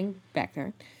there's something back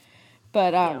there.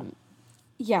 But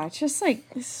yeah, it's just like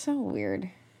it's so weird.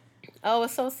 Oh, it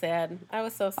was so sad. I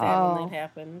was so sad when that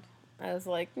happened. I was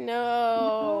like,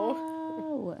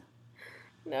 no.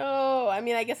 I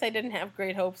mean, I guess I didn't have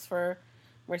great hopes for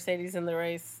Mercedes in the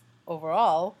race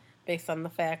overall, based on the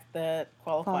fact that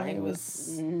qualifying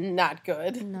was not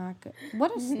good. Not good.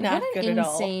 What an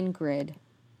insane grid.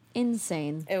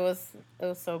 Insane. It was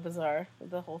so bizarre.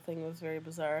 The whole thing was very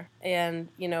bizarre. And,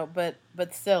 but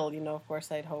still, of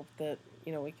course I'd hope that,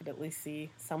 we could at least see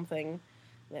something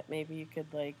that maybe you could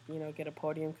get a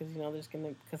podium because,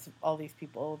 because all these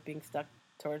people being stuck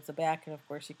towards the back, and of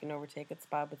course you can overtake at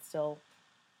Spa, but still,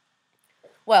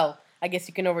 well, I guess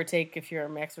you can overtake if you're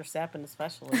Max Verstappen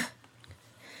especially.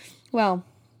 Well,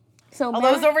 so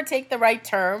although is overtake the right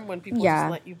term when people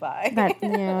just let you by?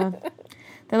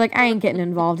 They're like, I ain't getting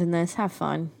involved in this. Have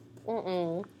fun.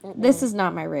 This is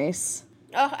not my race.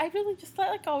 Oh, I really just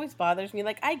that always bothers me.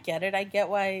 Like, I get it. I get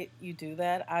why you do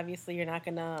that. Obviously, you're not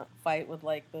gonna fight with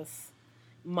like this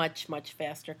much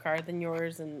faster car than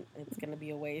yours, and it's gonna be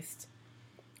a waste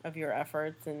of your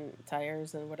efforts and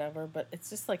tires and whatever. But it's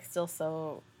just like still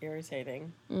so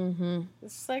irritating. Mm-hmm.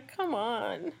 It's just like, come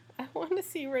on, I want to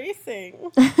see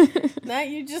racing, not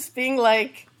you just being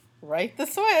like, right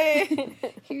this way.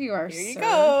 Here you are. Here you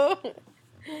go.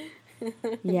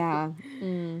 Yeah.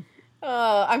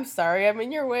 I'm sorry, I'm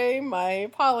in your way. My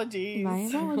apologies. My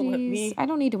apologies. I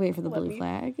don't need to wait for the blue me-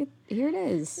 flag. Here it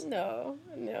is. No.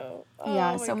 Yeah,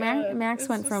 Oh so my God. Max It's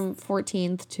went just from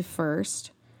 14th to 1st.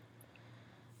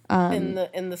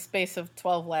 in the space of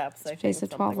 12 laps, I think. Space of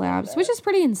 12 something like laps, that. which is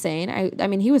pretty insane. I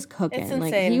mean, he was cooking. It's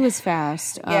Like, insane. he was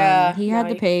fast. Yeah, he no, had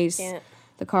the you pace. can't.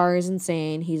 The car is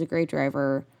insane. He's a great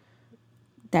driver.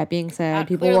 That being said,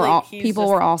 Clearly, he's people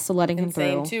just were also letting him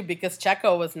insane through. too, because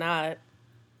Checo was not.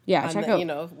 Yeah, On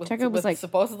Checo. Checo was with like,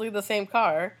 supposedly the same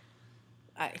car.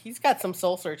 He's got some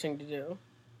soul searching to do.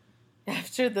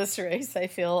 After this race, I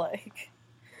feel like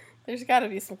there's got to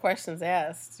be some questions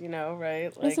asked,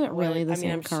 right? Like, is it really the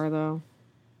same car though?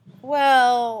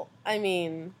 Well, I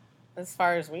mean, as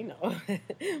far as we know.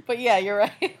 But yeah, you're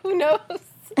right. Who knows?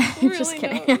 Who really Just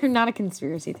kidding. knows? I'm not a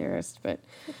conspiracy theorist, but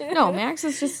no, Max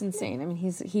is just insane. I mean,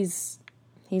 he's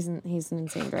an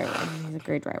insane driver. I mean, he's a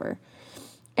great driver.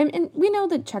 And we know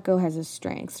that Checo has his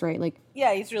strengths, right? Like,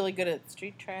 Yeah, he's really good at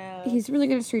street tracks. he's really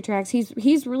good at street tracks.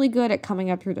 He's really good at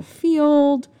coming up through the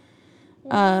field.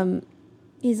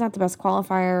 He's not the best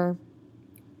qualifier.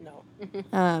 No.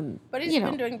 But he's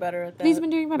been doing better at that. He's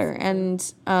been doing better. And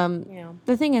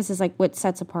the thing is like what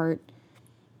sets apart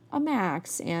a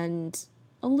Max and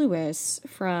a Lewis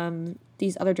from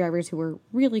these other drivers who were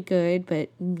really good but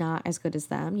not as good as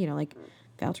them, like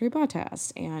Valtteri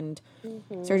Bottas and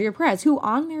Sergio Perez, who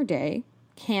on their day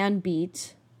can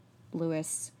beat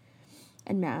Lewis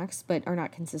and Max, but are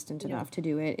not consistent enough to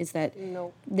do it, is that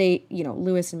they,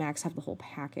 Lewis and Max have the whole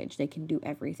package. They can do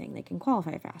everything. They can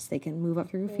qualify fast. They can move up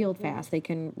through the field fast. They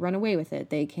can run away with it.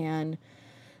 They can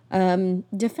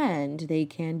defend. They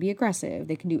can be aggressive.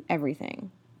 They can do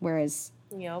everything. Whereas,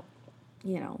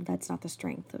 that's not the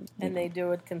strength of... And they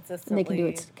do it consistently. And they can do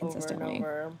it consistently.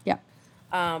 Over and over. Yeah.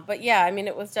 But yeah, I mean,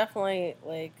 it was definitely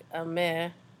like a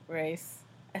meh race.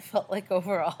 I felt like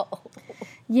overall.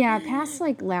 Yeah, past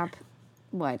like lap,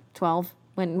 12?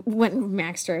 When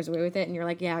Max drives away with it, and you're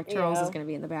like, yeah, Charles is going to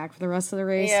be in the back for the rest of the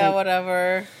race. Yeah, like,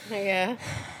 whatever. Yeah.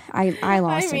 I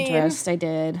lost interest. I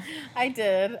did. I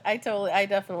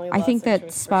definitely lost I think that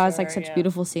interest Spa is for like sure, such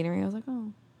beautiful scenery. I was like,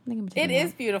 oh, I think I'm taking It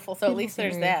is beautiful, so at least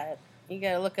there's scenery. that. You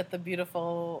got to look at the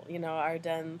beautiful,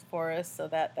 Ardennes forest, so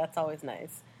that's always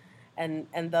nice. And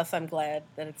thus I'm glad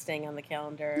that it's staying on the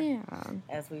calendar. Yeah.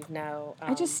 As we've now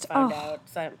found out.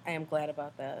 So I am glad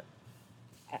about that.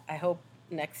 I hope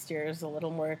next year is a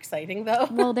little more exciting, though.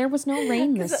 Well, there was no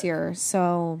rain this year,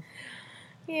 so...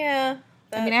 Yeah.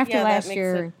 After last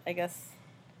year... I guess...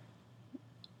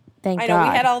 Thank God. I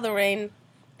know, we had all the rain.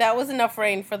 That was enough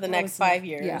rain for the next 5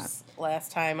 years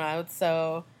last time out,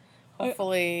 so...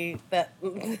 Hopefully that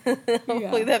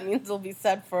that means it'll be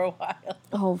set for a while.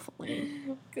 Hopefully,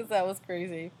 because that was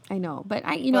crazy. I know, but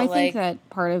I think that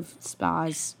part of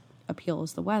Spa's appeal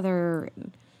is the weather.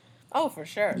 And, for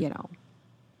sure. Yeah,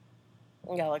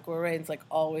 like where rain's like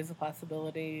always a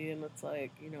possibility, and it's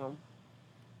like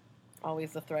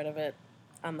always the threat of it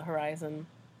on the horizon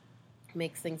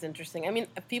makes things interesting. I mean,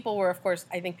 I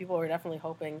think people were definitely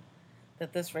hoping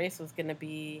that this race was going to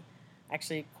be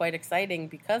actually quite exciting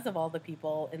because of all the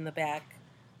people in the back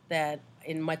that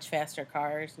in much faster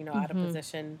cars, out of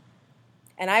position.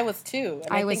 And I was too.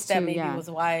 And I think that maybe was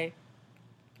why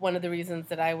one of the reasons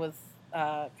that I was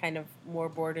kind of more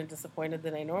bored and disappointed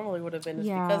than I normally would have been is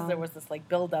because there was this like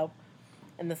build up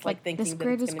and this like thinking that it's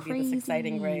going to be this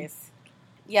exciting race.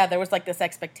 Yeah, there was like this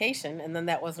expectation, and then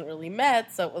that wasn't really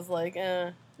met, so it was like,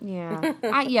 Yeah.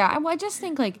 I just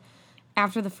think like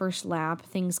after the first lap,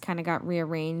 things kind of got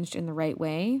rearranged in the right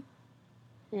way.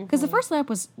 Because the first lap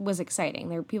was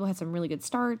exciting. People had some really good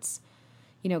starts.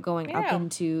 Going up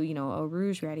into, Eau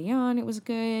Rouge, Radillon, it was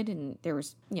good. And there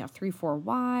was, 3-4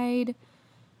 wide.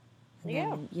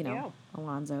 And then,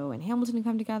 Alonso and Hamilton had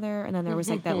come together. And then there was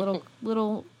like that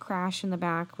little crash in the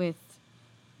back with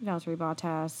Valtteri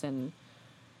Bottas and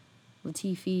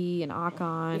Latifi and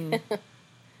Ocon.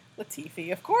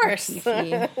 Latifi, of course.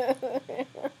 Latifi.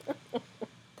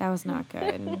 That was not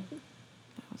good.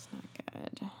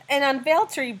 And on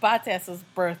Valtteri Bottas's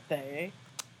birthday,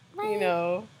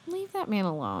 right. Leave that man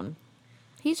alone.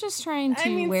 He's just trying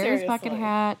to wear his bucket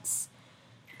hats,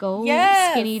 go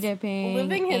skinny dipping,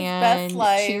 living his and best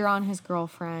life. Cheer on his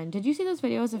girlfriend. Did you see those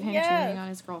videos of him cheering on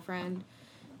his girlfriend?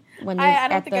 I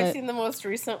don't think I've seen the most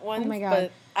recent ones,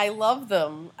 but I love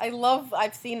them.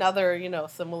 I've seen other,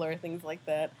 similar things like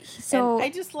that. So and I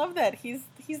just love that. He's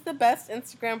the best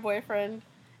Instagram boyfriend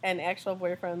and actual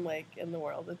boyfriend like in the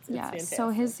world. It's fantastic. So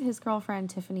his girlfriend,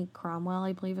 Tiffany Cromwell,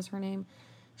 I believe is her name.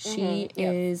 She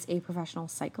is a professional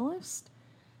cyclist.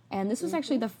 And this was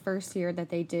actually the first year that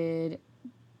they did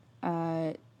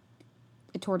a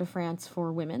Tour de France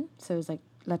for women. So it was like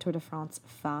La Tour de France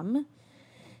Femme.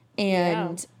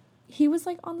 And he was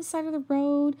like on the side of the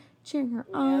road, cheering her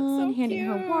on, so handing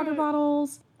her water cute.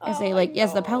 bottles as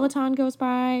as the Peloton goes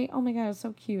by. Oh my God, it's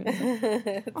so cute.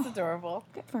 It's adorable.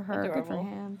 Good for her. Adorable. Good for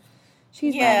him.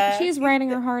 She's riding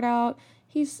her heart out.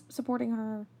 He's supporting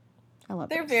her. I love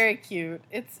They're this. very cute.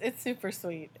 It's super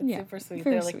sweet. It's super sweet.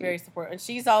 Very They're like sweet. very supportive. And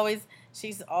she's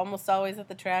almost always at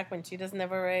the track when she doesn't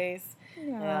have a race.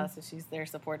 Yeah. So she's there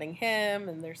supporting him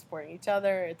and they're supporting each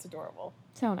other. It's adorable.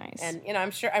 So nice. And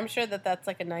I'm sure that that's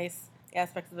like a nice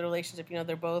aspect of the relationship.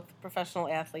 They're both professional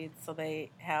athletes, so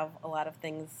they have a lot of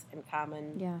things in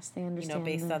common. Yes, they understand.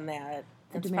 Based on that,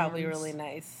 it's demands. probably really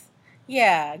nice.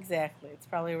 Yeah, exactly. It's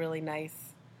probably a really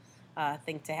nice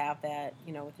thing to have that,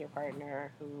 with your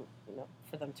partner who,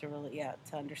 for them to really,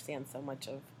 to understand so much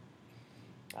of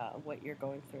what you're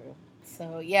going through.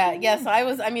 So, so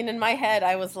in my head,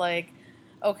 I was like,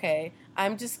 okay,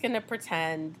 I'm just going to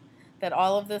pretend that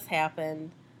all of this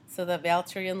happened so that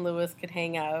Valtteri and Lewis could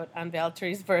hang out on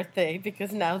Valtteri's birthday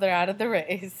because now they're out of the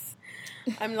race.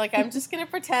 I'm just going to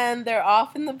pretend they're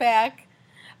off in the back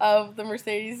of the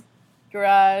Mercedes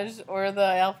garage or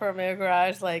the Alfa Romeo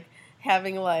garage,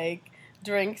 having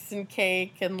drinks and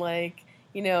cake and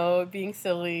being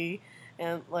silly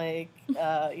and putting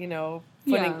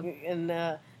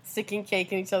and sticking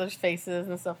cake in each other's faces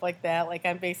and stuff like that.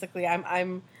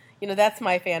 I'm that's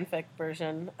my fanfic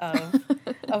version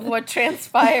of what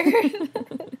transpired.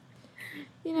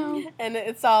 And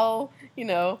it's all,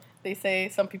 they say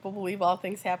some people believe all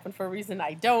things happen for a reason.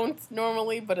 I don't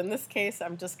normally, but in this case,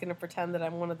 I'm just going to pretend that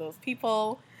I'm one of those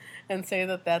people and say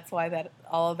that that's why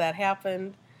all of that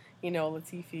happened.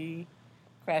 Latifi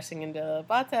crashing into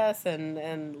Bottas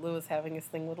and Lewis having his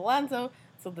thing with Alonso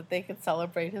so that they could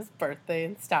celebrate his birthday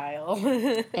in style.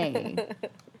 Hey.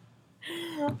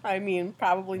 I mean,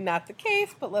 probably not the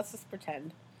case, but let's just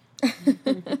pretend.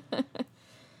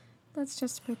 Let's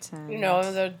just pretend.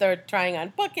 They're trying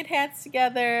on bucket hats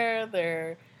together.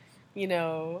 They're,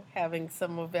 having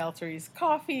some of Valtteri's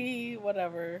coffee,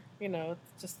 whatever.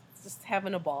 Just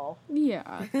having a ball.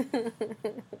 Yeah.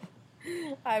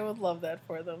 I would love that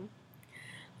for them.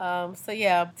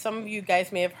 Some of you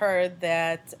guys may have heard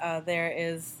that there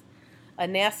is a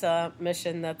NASA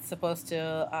mission that's supposed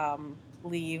to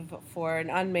leave for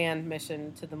an unmanned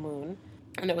mission to the moon.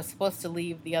 And it was supposed to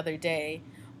leave the other day,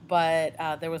 but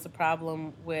there was a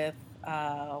problem with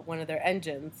one of their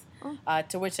engines,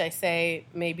 to which I say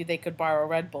maybe they could borrow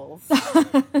Red Bulls.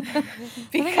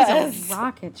 Because a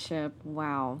rocket ship,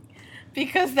 wow.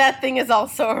 Because that thing is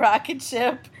also a rocket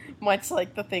ship, much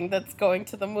like the thing that's going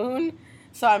to the moon.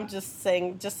 So I'm just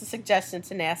saying, just a suggestion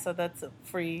to NASA that's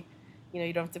free.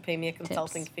 You don't have to pay me a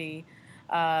consulting fee.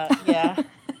 Yeah.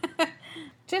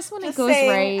 Just when it goes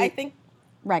right, I think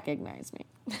recognize me.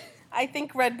 I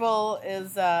think Red Bull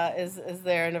is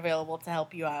there and available to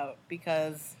help you out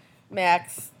because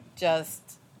Max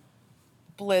just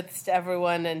blitzed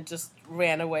everyone and just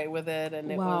ran away with it,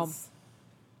 and it was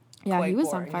he was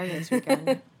boring. on fire this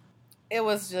weekend. It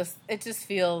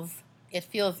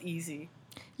feels easy.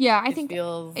 Yeah, I think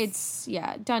it's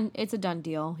done. It's a done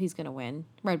deal. He's gonna win.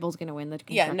 Red Bull's gonna win the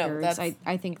constructors.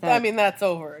 I think that. I mean, that's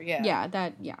over. Yeah. Yeah.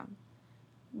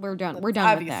 We're done. That's we're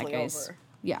done with that, guys. Over.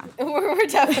 Yeah. We're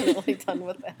definitely done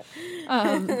with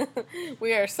that.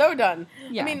 We are so done.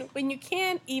 Yeah. I mean, when you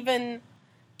can't even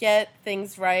get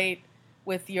things right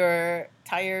with your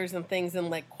tires and things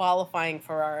in qualifying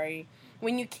Ferrari,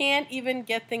 when you can't even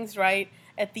get things right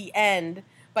at the end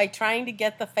by trying to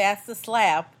get the fastest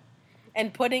lap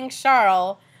and putting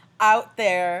Charles out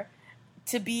there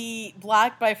to be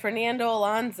blocked by Fernando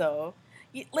Alonso,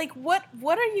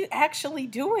 what are you actually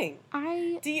doing?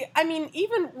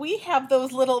 Even we have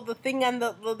the thing on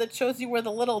that shows you where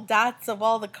the little dots of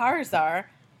all the cars are.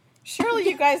 Surely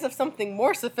you guys have something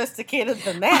more sophisticated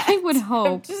than that. I would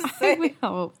hope. I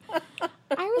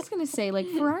was going to say,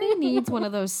 Ferrari needs one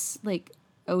of those,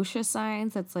 OSHA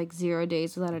signs that's 0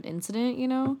 days without an incident,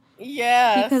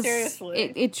 Yeah, because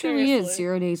seriously. It truly is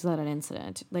 0 days without an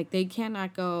incident. They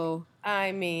cannot go.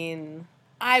 I mean,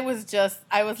 I was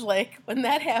when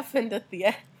that happened at the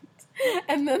end,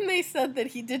 and then they said that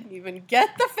he didn't even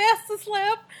get the fastest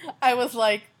lap, I was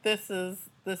like, this is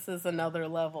another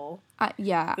level.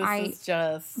 This is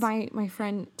just... My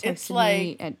friend texted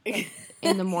me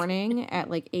in the morning at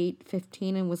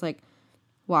 8:15 and was like,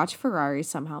 watch Ferrari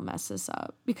somehow mess this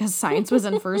up because Sainz was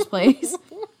in first place.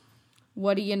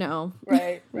 What do you know?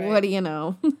 Right. What do you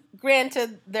know?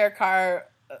 Granted, their car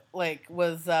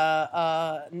was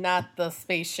not the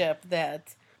spaceship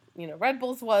that Red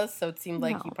Bull's was, so it seemed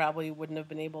like he probably wouldn't have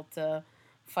been able to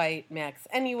fight Max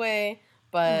anyway.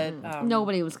 But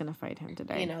nobody was going to fight him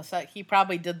today. You know, so he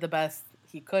probably did the best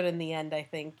he could in the end. I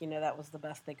think, you know, that was the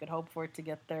best they could hope for to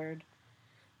get third.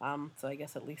 So I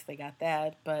guess at least they got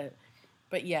that. But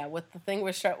yeah, with the thing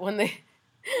with when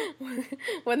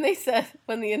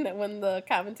the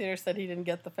commentator said he didn't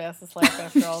get the fastest lap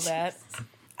after all that,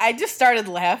 I just started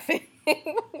laughing.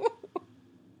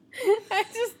 I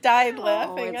just died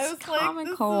laughing. It's I was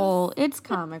comical. like, it's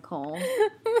comical.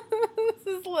 This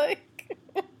is like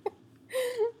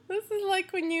this is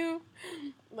like when you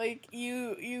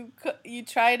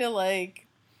try to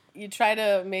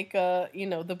make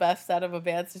the best out of a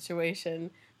bad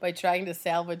situation by trying to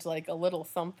salvage like a little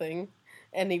something,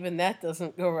 and even that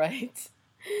doesn't go right.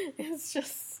 It's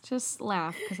just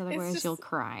laugh, because otherwise you'll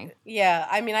cry. Yeah,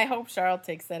 I mean, I hope Charles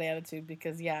takes that attitude,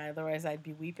 because otherwise I'd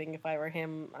be weeping if I were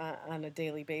him on a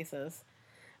daily basis.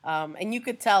 And you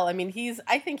could tell. I mean,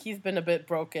 I think he's been a bit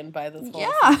broken by this whole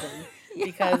season,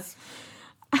 because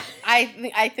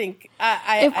I think if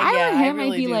I were him,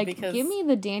 really I'd be like, because, give me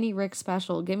the Danny Rick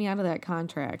special, get me out of that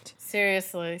contract.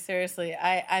 Seriously,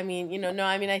 I mean, no,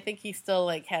 I mean, I think he still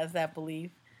like has that belief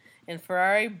in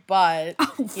Ferrari, but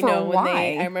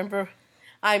why? I remember.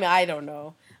 I mean, I don't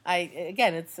know.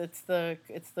 It's the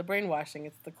brainwashing.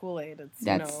 It's the Kool-Aid. It's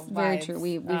that's vibes, very true.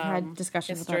 We've had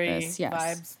discussions history, about this. Yes,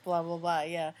 vibes, blah blah blah.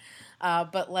 Yeah,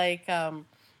 but like I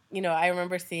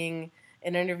remember seeing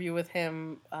an interview with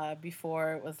him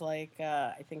before. It was like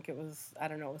I think it was, I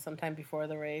don't know, it was sometime before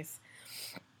the race,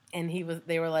 and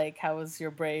they were like, "How was your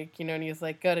break?" And he was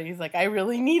like, "Good." And he's like, "I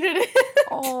really needed it."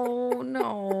 Oh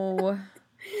no.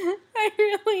 I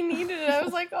really needed it. I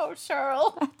was like, "Oh,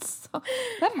 Charles,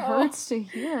 that hurts to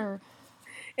hear."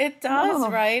 It does,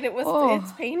 right?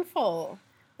 It's painful.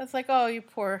 That's like, "Oh, you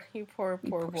poor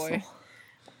boy."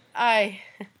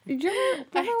 Remember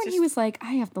when he was like,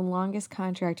 "I have the longest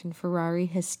contract in Ferrari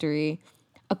history."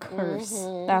 A curse.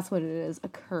 Mm-hmm. That's what it is. A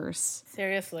curse.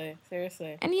 Seriously.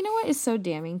 And you know what is so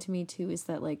damning to me too is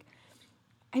that, like,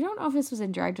 I don't know if this was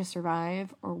in Drive to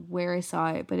Survive or where I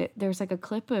saw it, but there's like a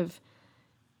clip of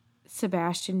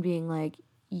Sebastian being like,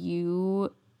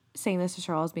 saying this to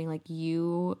Charles, being like,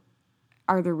 "You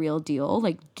are the real deal.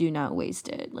 Like, do not waste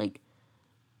it. Like,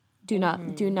 do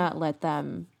not let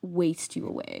them waste you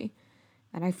away."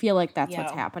 And I feel like that's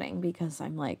what's happening, because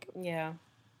I'm like, put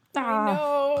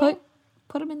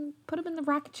him in the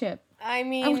rocket ship. I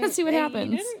mean, I want to see what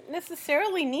happens. He didn't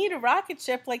necessarily need a rocket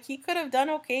ship. Like, he could have done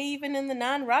okay even in the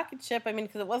non-rocket ship. I mean,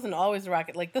 because it wasn't always a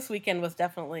rocket. Like, this weekend was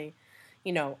definitely,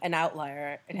 an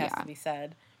outlier, it has to be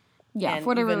said. Yeah, and for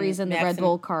whatever reason, the Red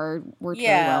Bull car worked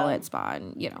really well at Spa.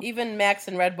 And, even Max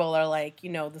and Red Bull are like,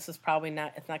 this is probably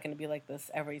it's not going to be like this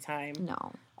every time.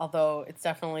 No. Although it's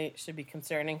definitely should be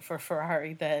concerning for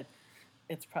Ferrari that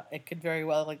it could very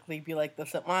well likely be like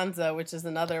this at Monza, which is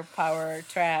another power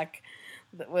track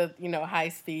with, high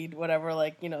speed, whatever,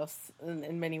 like,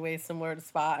 in many ways similar to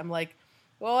Spa. I'm like,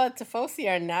 well, Tifosi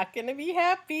are not going to be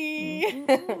happy.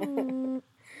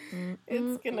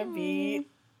 It's going to be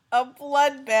a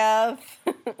bloodbath.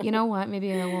 You know what?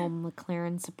 Maybe a little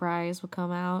McLaren surprise will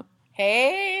come out.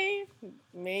 Hey,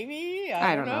 maybe.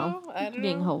 I don't know. I don't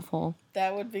Being know. hopeful.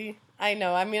 That would be. I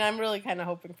know. I mean, I'm really kind of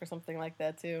hoping for something like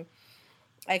that too.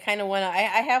 I kind of want to.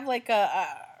 I have like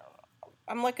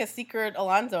I'm like a secret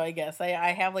Alonso, I guess.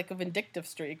 I have like a vindictive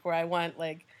streak where I want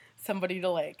like somebody to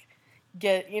like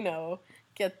get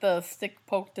the stick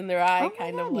poked in their eye,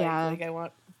 kind of like I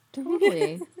want.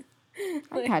 Totally.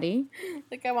 I'm petty.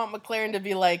 Like, I want McLaren to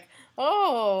be like,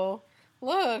 "Oh,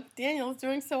 look, Daniel's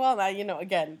doing so well." Now,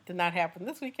 again, did not happen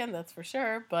this weekend, that's for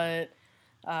sure. But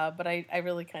I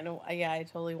really kind of, I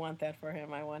totally want that for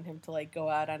him. I want him to like go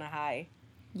out on a high.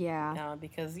 Yeah.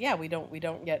 Because we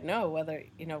don't yet know whether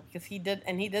because he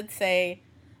did say,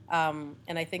 and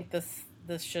I think this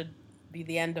should be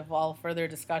the end of all further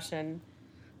discussion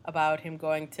about him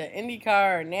going to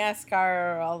IndyCar or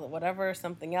NASCAR or whatever,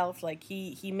 something else. Like,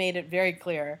 he made it very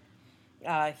clear.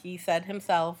 He said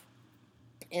himself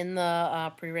in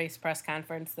the pre-race press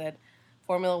conference that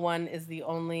Formula One is the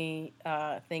only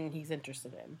thing he's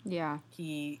interested in. Yeah.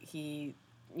 He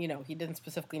didn't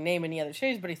specifically name any other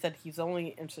series, but he said he's only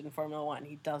interested in Formula One.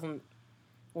 He doesn't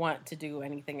want to do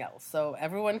anything else. So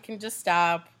everyone can just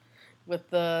stop with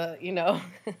the, with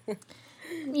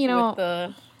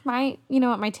the... My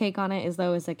take on it is,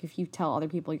 though, is like, if you tell other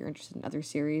people you're interested in other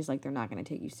series, like, they're not going to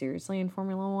take you seriously in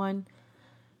Formula One.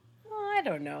 Well, I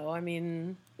don't know. I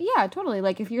mean... Yeah, totally.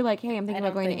 Like, if you're like, "Hey, I'm thinking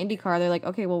about going to IndyCar," they're like,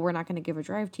 "Okay, well, we're not going to give a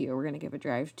drive to you. We're going to give a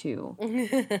drive to..."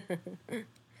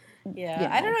 Yeah.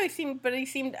 I don't know. He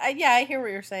seemed... I hear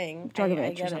what you're saying. Djokovic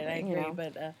I get or something, it. I agree,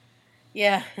 but...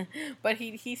 Yeah, but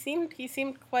he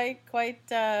seemed quite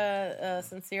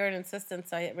sincere and insistent.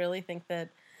 So I really think that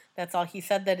that's all. He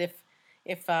said that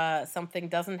if something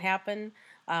doesn't happen,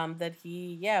 that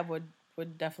he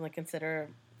would definitely consider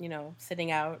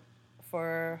sitting out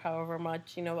for however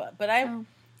much. But Oh.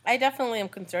 I definitely am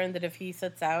concerned that if he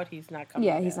sits out, he's not coming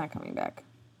Yeah, he's back. not coming back.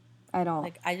 I don't.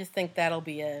 Like I just think that'll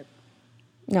be it.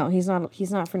 No, he's not.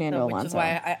 He's not So Fernando which is Alonso.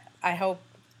 why I hope.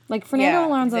 Like Fernando Yeah,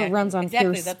 Alonso runs exactly, on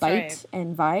pure exactly. That's right. spite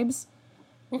and vibes.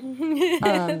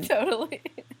 Totally.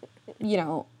 You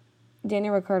know,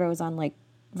 Daniel Ricciardo is on like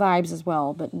vibes as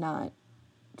well, but not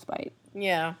spite.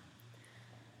 Yeah.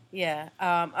 Yeah.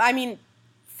 I mean,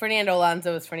 Fernando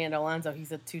Alonso is Fernando Alonso.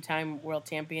 He's a two-time world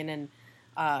champion, and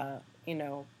you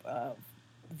know,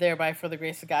 thereby, for the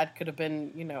grace of God, could have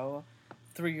been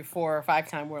 3 or 4 or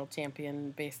 5-time world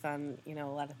champion based on a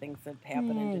lot of things that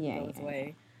happened and didn't go his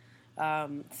way.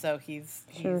 So he's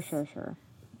Sure.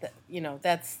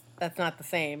 that's not the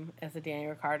same as a Daniel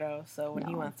Ricciardo. So when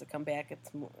he wants to come back, it's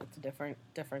a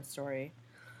different story.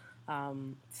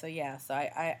 So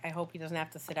I hope he doesn't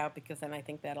have to sit out, because then I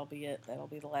think that'll be it. That'll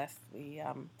be the last we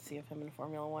see of him in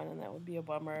Formula One, and that would be a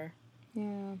bummer.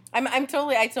 Yeah. I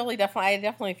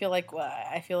definitely feel like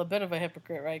I feel a bit of a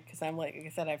hypocrite, right? Because I'm like I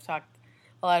said, I've talked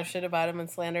a lot of shit about him and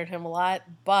slandered him a lot,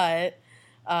 but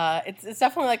it's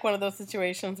definitely like one of those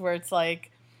situations where it's like,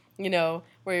 where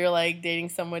you're like dating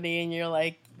somebody and you're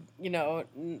like, you're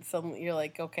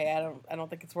like, okay, I don't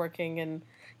think it's working, and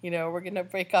we're gonna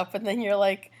break up, and then you're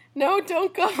like, no,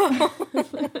 don't go.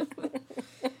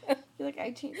 You're like,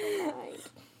 I changed my mind.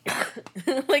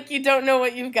 Like you don't know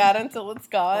what you've got until it's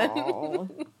gone. Oh.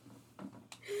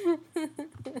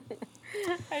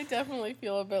 I definitely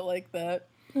feel a bit like that.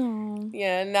 Oh.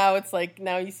 Yeah, now it's like,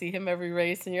 now you see him every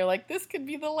race and you're like, this could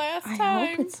be the last time. I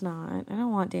hope it's not. I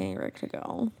don't want Danny Rick to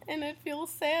go. And it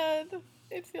feels sad.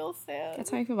 It feels sad.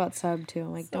 That's how I feel about Seb too.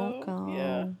 I'm like, don't go.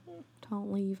 Yeah.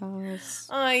 Don't leave us.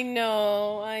 I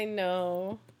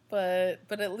know. But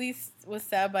at least with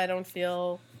Seb, I don't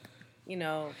feel,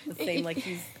 the same. Like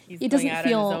he's it going out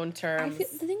on his own terms. The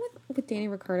thing with Danny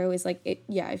Ricciardo is like, it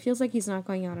feels like he's not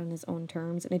going out on his own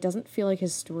terms, and it doesn't feel like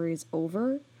his story is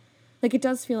over. Like it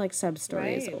does feel like Seb's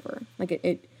story is over. Like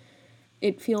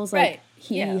it feels like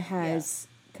he has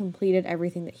completed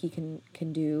everything that he can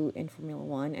do in Formula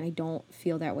One, and I don't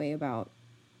feel that way about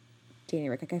Danny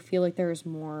Rick. Like I feel like there's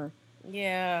more.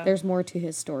 Yeah. There's more to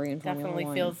his story in Formula One.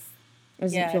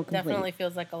 Definitely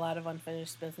feels like a lot of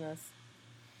unfinished business.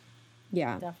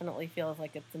 Yeah. Definitely feels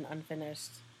like it's an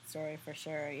unfinished story for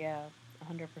sure. Yeah,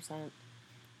 100%.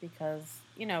 Because,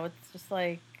 it's just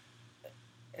like,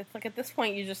 it's like at this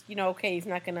point you just, okay, he's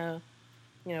not going to,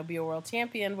 be a world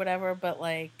champion, whatever, but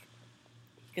like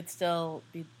he could still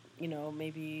be,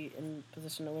 maybe in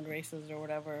position to win races or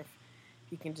whatever if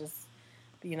he can just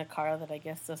be in a car that I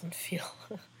guess doesn't feel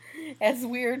as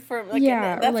weird for like,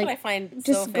 that's what I find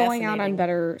just so going out on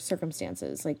better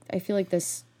circumstances. Like I feel like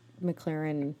this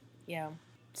McLaren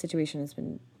situation has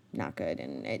been not good,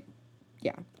 and it's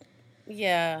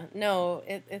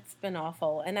been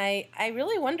awful, and I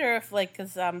really wonder if like,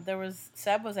 because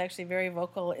Seb was actually very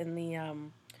vocal in the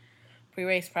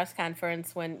pre-race press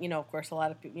conference when of course a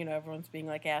lot of people, everyone's being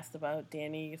like asked about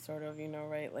Danny, sort of,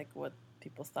 right, like what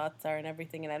people's thoughts are and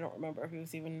everything, and I don't remember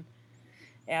who's even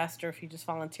asked or if he just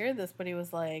volunteered this, but he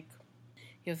was like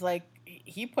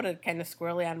he put it kind of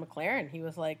squarely on McLaren. He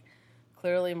was like,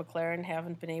 clearly McLaren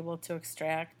haven't been able to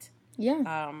extract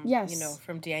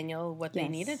from Daniel what they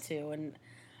needed to, and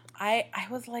I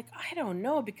was like, I don't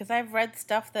know, because I've read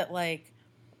stuff that like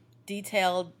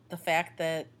detailed the fact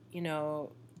that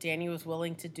Danny was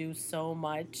willing to do so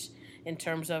much in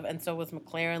terms of, and so was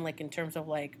McLaren, like in terms of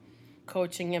like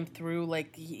coaching him through,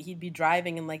 like he'd be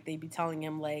driving and like they'd be telling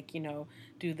him like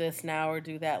do this now or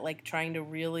do that, like trying to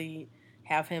really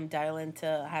have him dial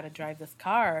into how to drive this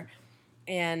car.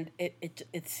 And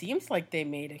it seems like they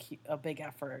made a big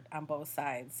effort on both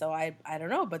sides. So I don't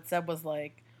know, but Seb was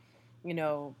like,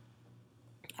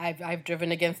 I've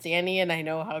driven against Danny and I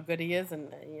know how good he is,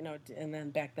 and and then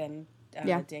back then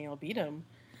Daniel beat him,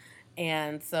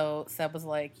 and so Seb was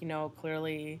like,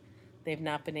 clearly they've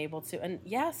not been able to, and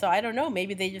so I don't know,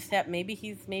 maybe they just have, maybe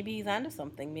he's onto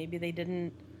something, maybe they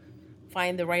didn't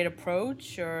find the right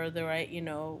approach or the right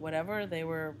whatever, they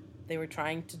were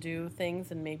trying to do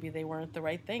things and maybe they weren't the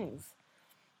right things.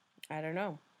 I don't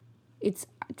know. It's,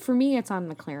 for me, it's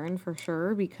on McLaren for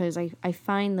sure, because I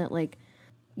find that like,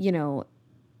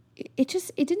 it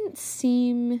didn't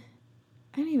seem,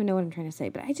 I don't even know what I'm trying to say,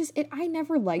 but I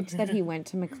never liked that he went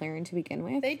to McLaren to begin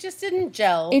with. They just didn't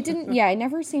gel. It didn't, it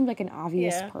never seemed like an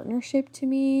obvious partnership to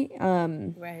me.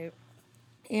 Right.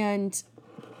 And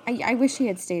I wish he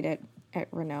had stayed at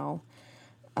Renault.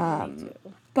 Me too.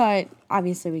 But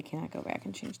obviously we cannot go back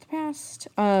and change the past.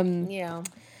 Yeah.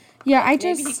 Yeah,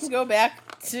 Maybe he can go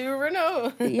back to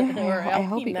Renault. Yeah, or I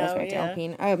hope he Alpine goes now, back to yeah.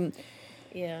 Alpine.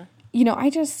 Yeah.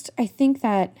 I think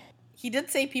that... He did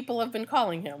say people have been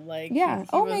calling him. Like, Yeah.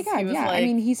 My God, yeah. Like, I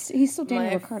mean, he's still Daniel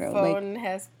my Ricciardo. phone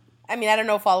has... I mean, I don't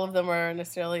know if all of them are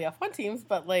necessarily F1 teams,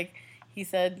 but, like, he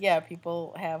said, yeah,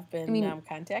 people have been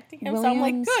contacting him. Williams, so I'm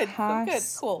like, good,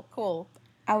 Haas, good, cool.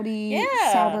 Audi,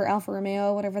 Sauber, Alfa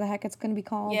Romeo, whatever the heck it's going to be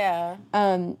called. Yeah.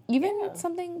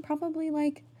 Something probably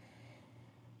like...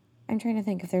 I'm trying to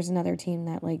think if there's another team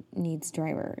that, like, needs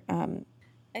driver.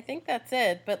 I think that's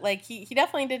it. But, like, he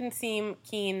definitely didn't seem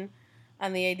keen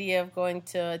on the idea of going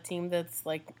to a team that's,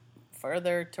 like,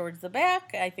 further towards the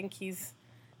back. I think he's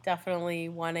definitely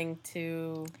wanting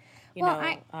to, you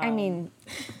know... I mean...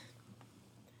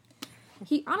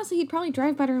 He'd probably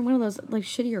drive better in one of those, like,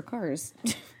 shittier cars.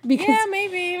 Because yeah,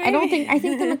 maybe. I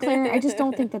think the McLaren... I just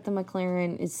don't think that the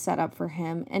McLaren is set up for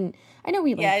him. And I know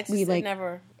we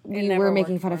were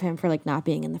making fun of him for, like, not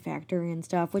being in the factory and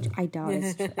stuff, which I doubt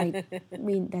is...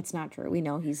 that's not true. We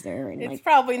know he's there. And, it's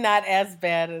probably not as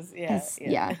bad as...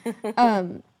 Yeah.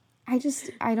 I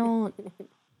don't...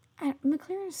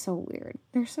 McLaren is so weird.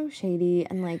 They're so shady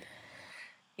and, like...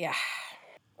 Yeah.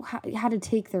 How to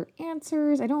take their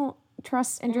answers. I don't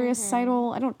trust Andreas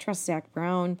Seidel. I don't trust Zach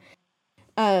Brown.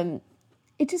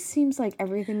 It just seems like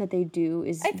everything that they do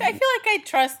is... I feel like I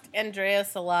trust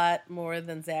Andreas a lot more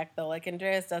than Zach, though. Like,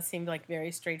 Andreas does seem, like,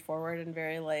 very straightforward and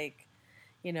very, like,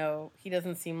 you know, he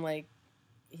doesn't seem like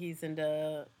he's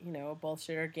into, you know,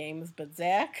 bullshitter games, but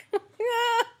Zach...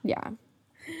 yeah.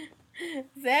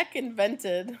 Zach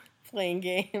invented playing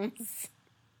games.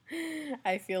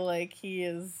 I feel like he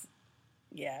is...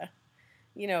 Yeah.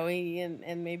 You know,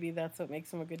 and maybe that's what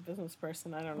makes him a good business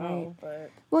person. I don't know,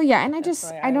 but... Well, yeah, and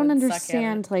I don't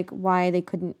understand, like, why they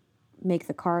couldn't make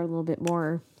the car a little bit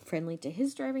more friendly to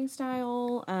his driving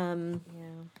style.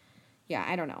 Yeah,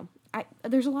 I don't know.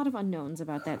 There's a lot of unknowns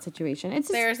about that situation.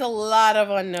 There's a lot of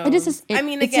unknowns. It's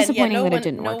disappointing that it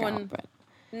didn't work out, but...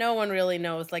 No one really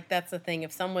knows. Like, that's the thing.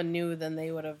 If someone knew, then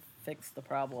they would have fixed the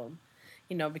problem.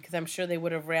 You know, because I'm sure they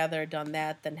would have rather done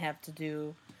that than have to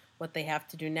do what they have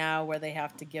to do now, where they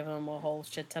have to give him a whole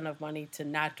shit ton of money to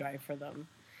not drive for them,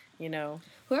 you know.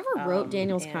 Whoever wrote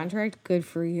Daniel's contract, good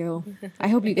for you. I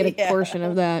hope you get a portion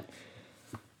of that.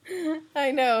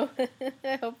 I know.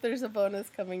 I hope there's a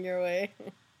bonus coming your way,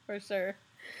 for sure.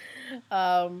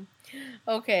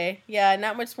 Okay, yeah,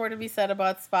 not much more to be said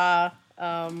about Spa.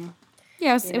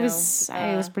 Yes, it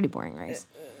was pretty boring race.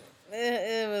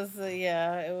 It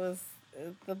was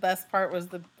the best part was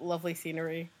the lovely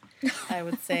scenery. I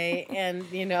would say. And,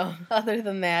 you know, other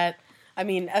than that, I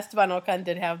mean, Esteban Ocon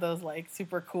did have those, like,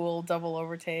 super cool double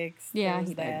overtakes. Yeah,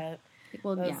 he did.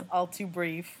 Well, that was all too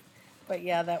brief. But,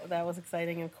 yeah, that was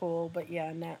exciting and cool. But,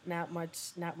 yeah, not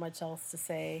much else to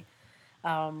say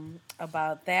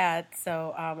about that.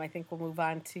 So I think we'll move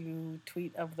on to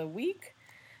Tweet of the Week.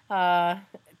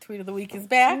 Tweet of the Week is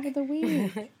back. Tweet of the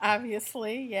Week.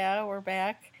 Obviously, yeah, we're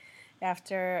back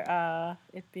after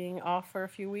it being off for a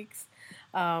few weeks.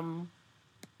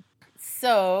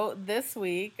 So this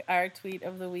week, our tweet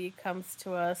of the week comes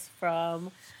to us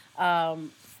from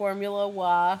Formula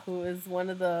Wah, who is one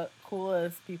of the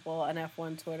coolest people on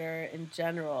F1 Twitter in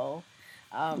general.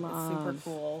 Super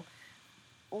cool.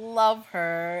 Love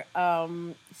her.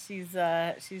 She's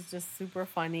just super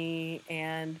funny,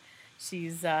 and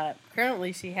she's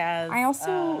currently she has. I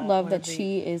also love that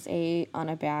she is a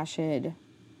unabashed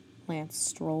Lance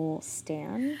Stroll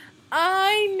stan.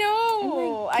 I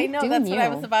know. Like, That's what I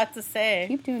was about to say.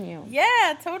 Keep doing you.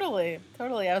 Yeah, totally.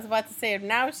 I was about to say,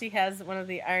 now she has one of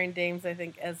the Iron Dames, I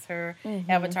think, as her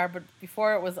avatar. But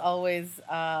before it was always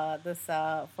this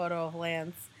photo of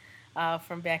Lance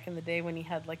from back in the day when he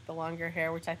had, like, the longer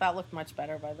hair, which I thought looked much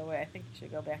better, by the way. I think you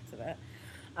should go back to that.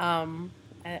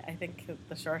 I think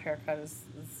the short haircut is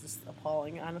just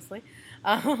appalling, honestly.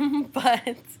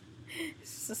 But... it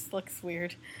just looks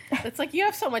weird. It's like, you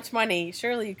have so much money.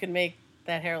 Surely you can make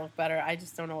that hair look better. I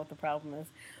just don't know what the problem is.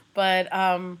 But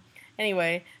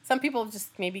anyway, some people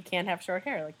just maybe can't have short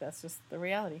hair. Like, that's just the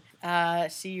reality.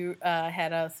 She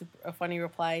had a funny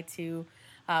reply to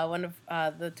one of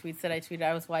the tweets that I tweeted.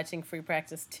 I was watching Free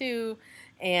Practice 2,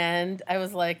 and I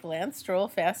was like, Lance Stroll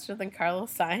faster than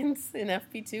Carlos Sainz in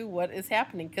FP2? What is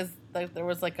happening? Because there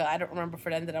was like I don't remember if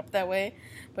it ended up that way,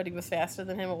 but he was faster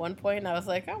than him at one point, and I was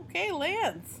like, okay,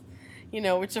 Lance. You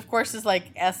know, which of course is like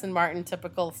Aston Martin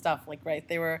typical stuff. Like, right,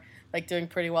 they were like doing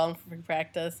pretty well in free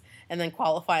practice, and then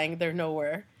qualifying, they're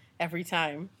nowhere every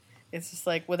time. It's just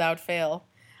like without fail.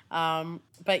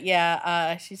 But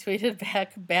yeah, she tweeted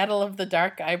back, "Battle of the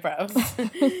Dark Eyebrows,"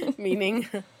 meaning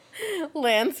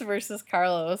Lance versus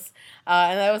Carlos.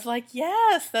 And I was like,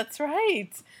 yes, that's right.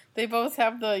 They both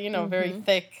have the, very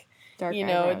thick, Dark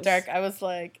eyebrows. dark. I was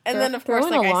like, and then of course,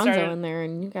 throw like in Alonzo I started in there,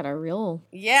 and you got a real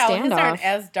well, his standoff. aren't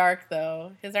as dark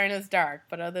though. His aren't as dark,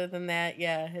 but other than that,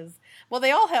 yeah, his. Well, they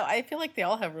all have. I feel like they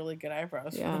all have really good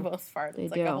eyebrows for the most part.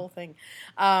 It's like a whole thing.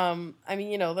 I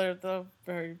mean, they're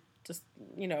very just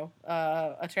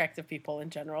attractive people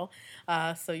in general.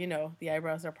 So the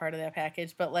eyebrows are part of that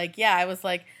package. But like, yeah, I was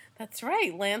like, that's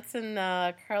right. Lance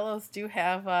and Carlos do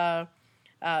have.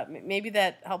 Maybe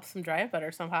that helps them drive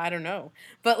better somehow. I don't know,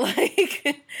 but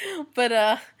like, but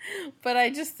I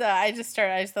just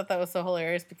thought that was so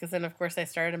hilarious because then of course I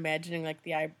started imagining like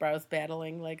the eyebrows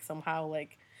battling, like somehow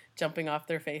like jumping off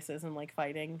their faces and like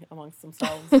fighting amongst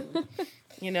themselves. And,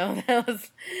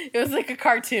 it was like a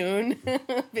cartoon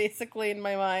basically in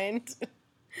my mind.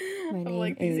 My name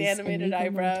like is these animated Inigo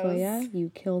eyebrows. Montoya.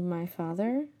 You killed my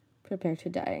father. Prepare to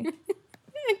die.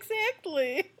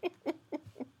 Exactly.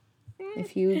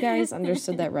 If you guys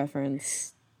understood that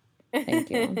reference, thank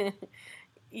you.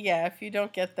 Yeah, if you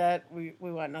don't get that, we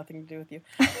want nothing to do with you.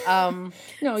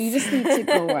 No, you just need to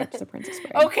go watch The Princess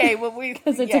Bride. Okay, well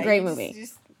because it's a great movie.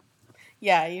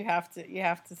 You have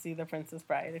to see The Princess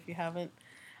Bride if you haven't.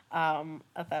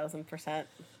 1,000%.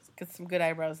 Get some good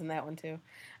eyebrows in that one too.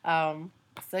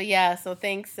 So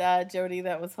thanks, Jody.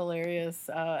 That was hilarious.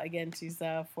 Again, she's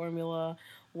Formula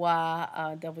WAH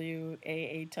on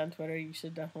Twitter. You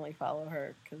should definitely follow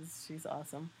her because she's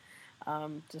awesome.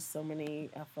 Just so many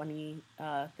funny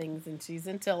things, and she's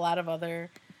into a lot of other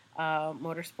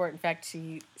motorsport. In fact,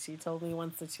 she told me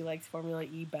once that she likes Formula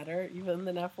E better even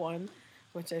than F1,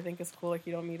 which I think is cool. Like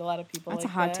you don't meet a lot of people that's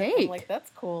like that. That's a hot take. take. I'm like,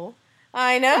 that's cool.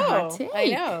 I know. That's a hot take. I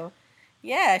know.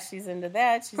 Yeah, she's into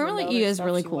that. She's Formula E is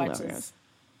really cool though. Yes.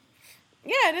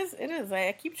 Yeah, it is. It is.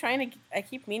 I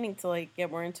keep meaning to like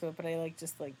get more into it, but I like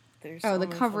just like there's. The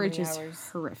coverage is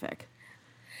horrific.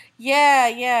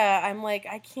 Yeah. I'm like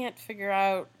I can't figure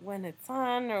out when it's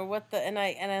on or what and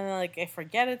I'm like I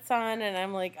forget it's on, and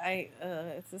I'm like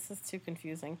this is too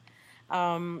confusing.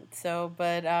 But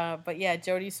yeah,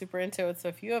 Jody's super into it. So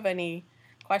if you have any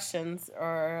questions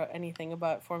or anything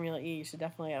about Formula E, you should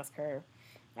definitely ask her.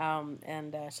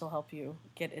 And she'll help you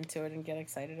get into it and get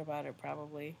excited about it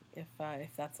probably if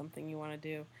that's something you want to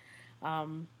do.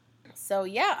 So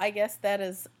yeah, I guess that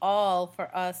is all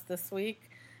for us this week.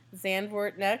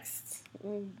 Zandvoort next.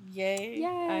 Yay.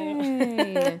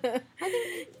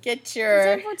 Get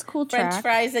your cool French track.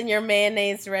 fries and your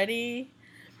mayonnaise ready.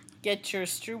 Get your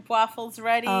stroop waffles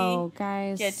ready. Oh,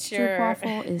 guys, stroop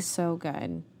waffle is so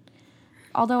good.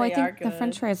 Although I think the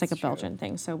French fry is like a Belgian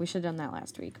thing, so we should have done that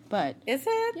last week. But is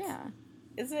it? Yeah.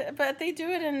 Is it? But they do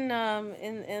it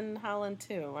in Holland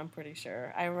too. I'm pretty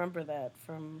sure. I remember that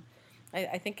from.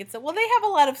 I think it's they have a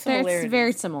lot of similarities. It's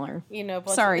very similar. But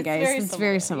sorry guys, it's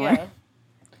very similar. Yeah.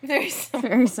 Very similar.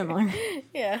 Very similar.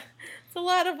 Yeah, it's a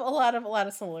lot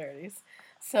of similarities.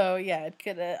 So yeah, it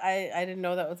could. I didn't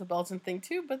know that was a Belgian thing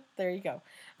too, but there you go.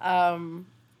 And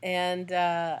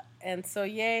so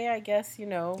yay, I guess get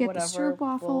whatever. The stroop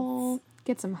waffle.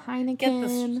 Get some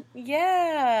Heineken.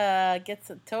 Get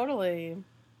some totally.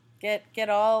 Get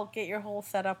your whole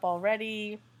setup all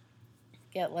ready.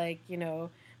 Get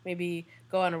maybe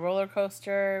go on a roller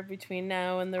coaster between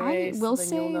now and the race. I will then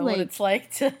say, you'll know what it's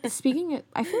like to. I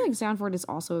feel like Zandvoort is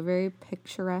also a very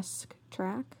picturesque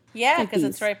track. Yeah, because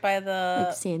it's right by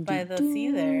the sea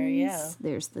there. Yeah,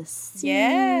 there's the sea.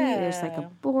 Yeah, there's like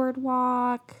a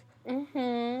boardwalk. I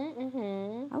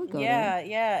would go there.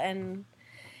 Yeah, and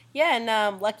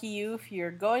lucky you if you're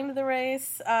going to the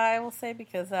race. I will say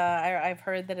because I've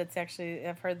heard that it's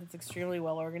extremely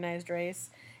well organized race.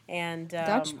 And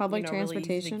Dutch public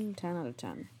transportation, really 10 out of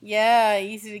 10. Yeah,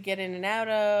 easy to get in and out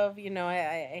of.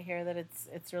 I hear that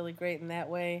it's really great in that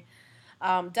way.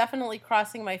 Definitely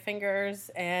crossing my fingers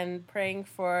and praying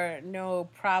for no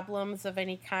problems of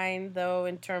any kind, though,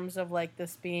 in terms of like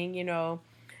this being,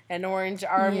 an Orange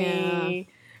Army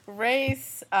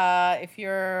race. If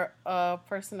you're a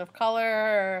person of color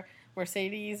or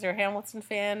Mercedes or Hamilton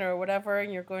fan or whatever,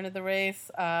 and you're going to the race,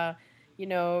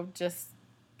 just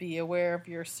be aware of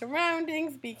your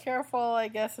surroundings, be careful, I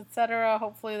guess, etc.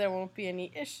 Hopefully there won't be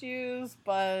any issues,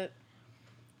 but,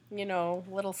 a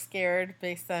little scared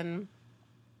based on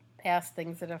past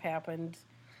things that have happened,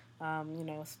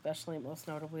 especially most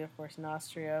notably, of course, in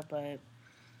Austria, but,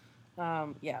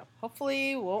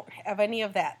 hopefully we won't have any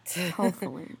of that.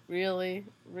 Hopefully. Really,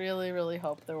 really, really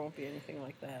hope there won't be anything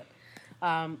like that.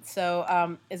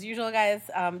 So as usual, guys,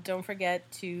 don't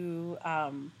forget to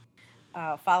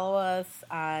follow us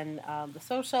on the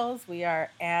socials. We are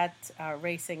at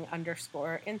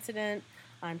racing_incident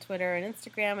on Twitter and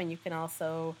Instagram. And you can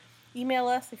also email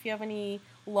us if you have any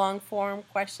long form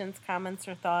questions, comments,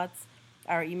 or thoughts.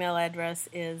 Our email address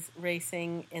is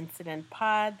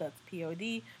racingincidentpod, that's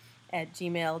POD,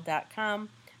 @gmail.com.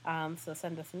 So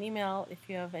send us an email if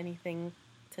you have anything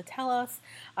to tell us.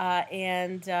 Yeah,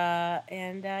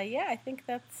 I think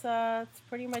that's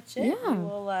pretty much it. Yeah. We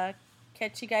will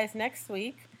catch you guys next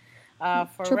week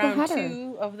for Triple round header.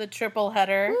 2 of the triple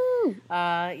header. Woo!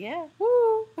 Yeah,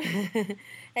 woo!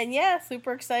 And yeah,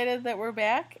 super excited that we're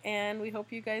back, and we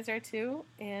hope you guys are too.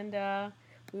 And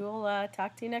we will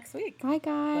talk to you next week. Bye,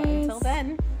 guys. But until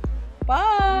then,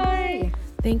 bye!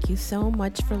 Thank you so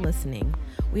much for listening.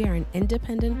 We are an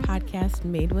independent podcast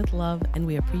made with love, and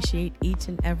we appreciate each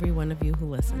and every one of you who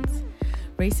listens.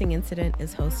 Racing Incident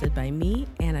is hosted by me,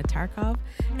 Anna Tarkov,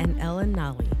 and Ellen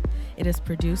Nolly. It is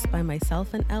produced by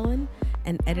myself and Ellen,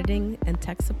 and editing and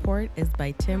tech support is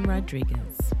by Tim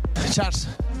Rodriguez. Charles,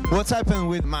 what's happened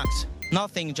with Max?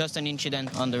 Nothing, just an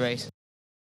incident on the race.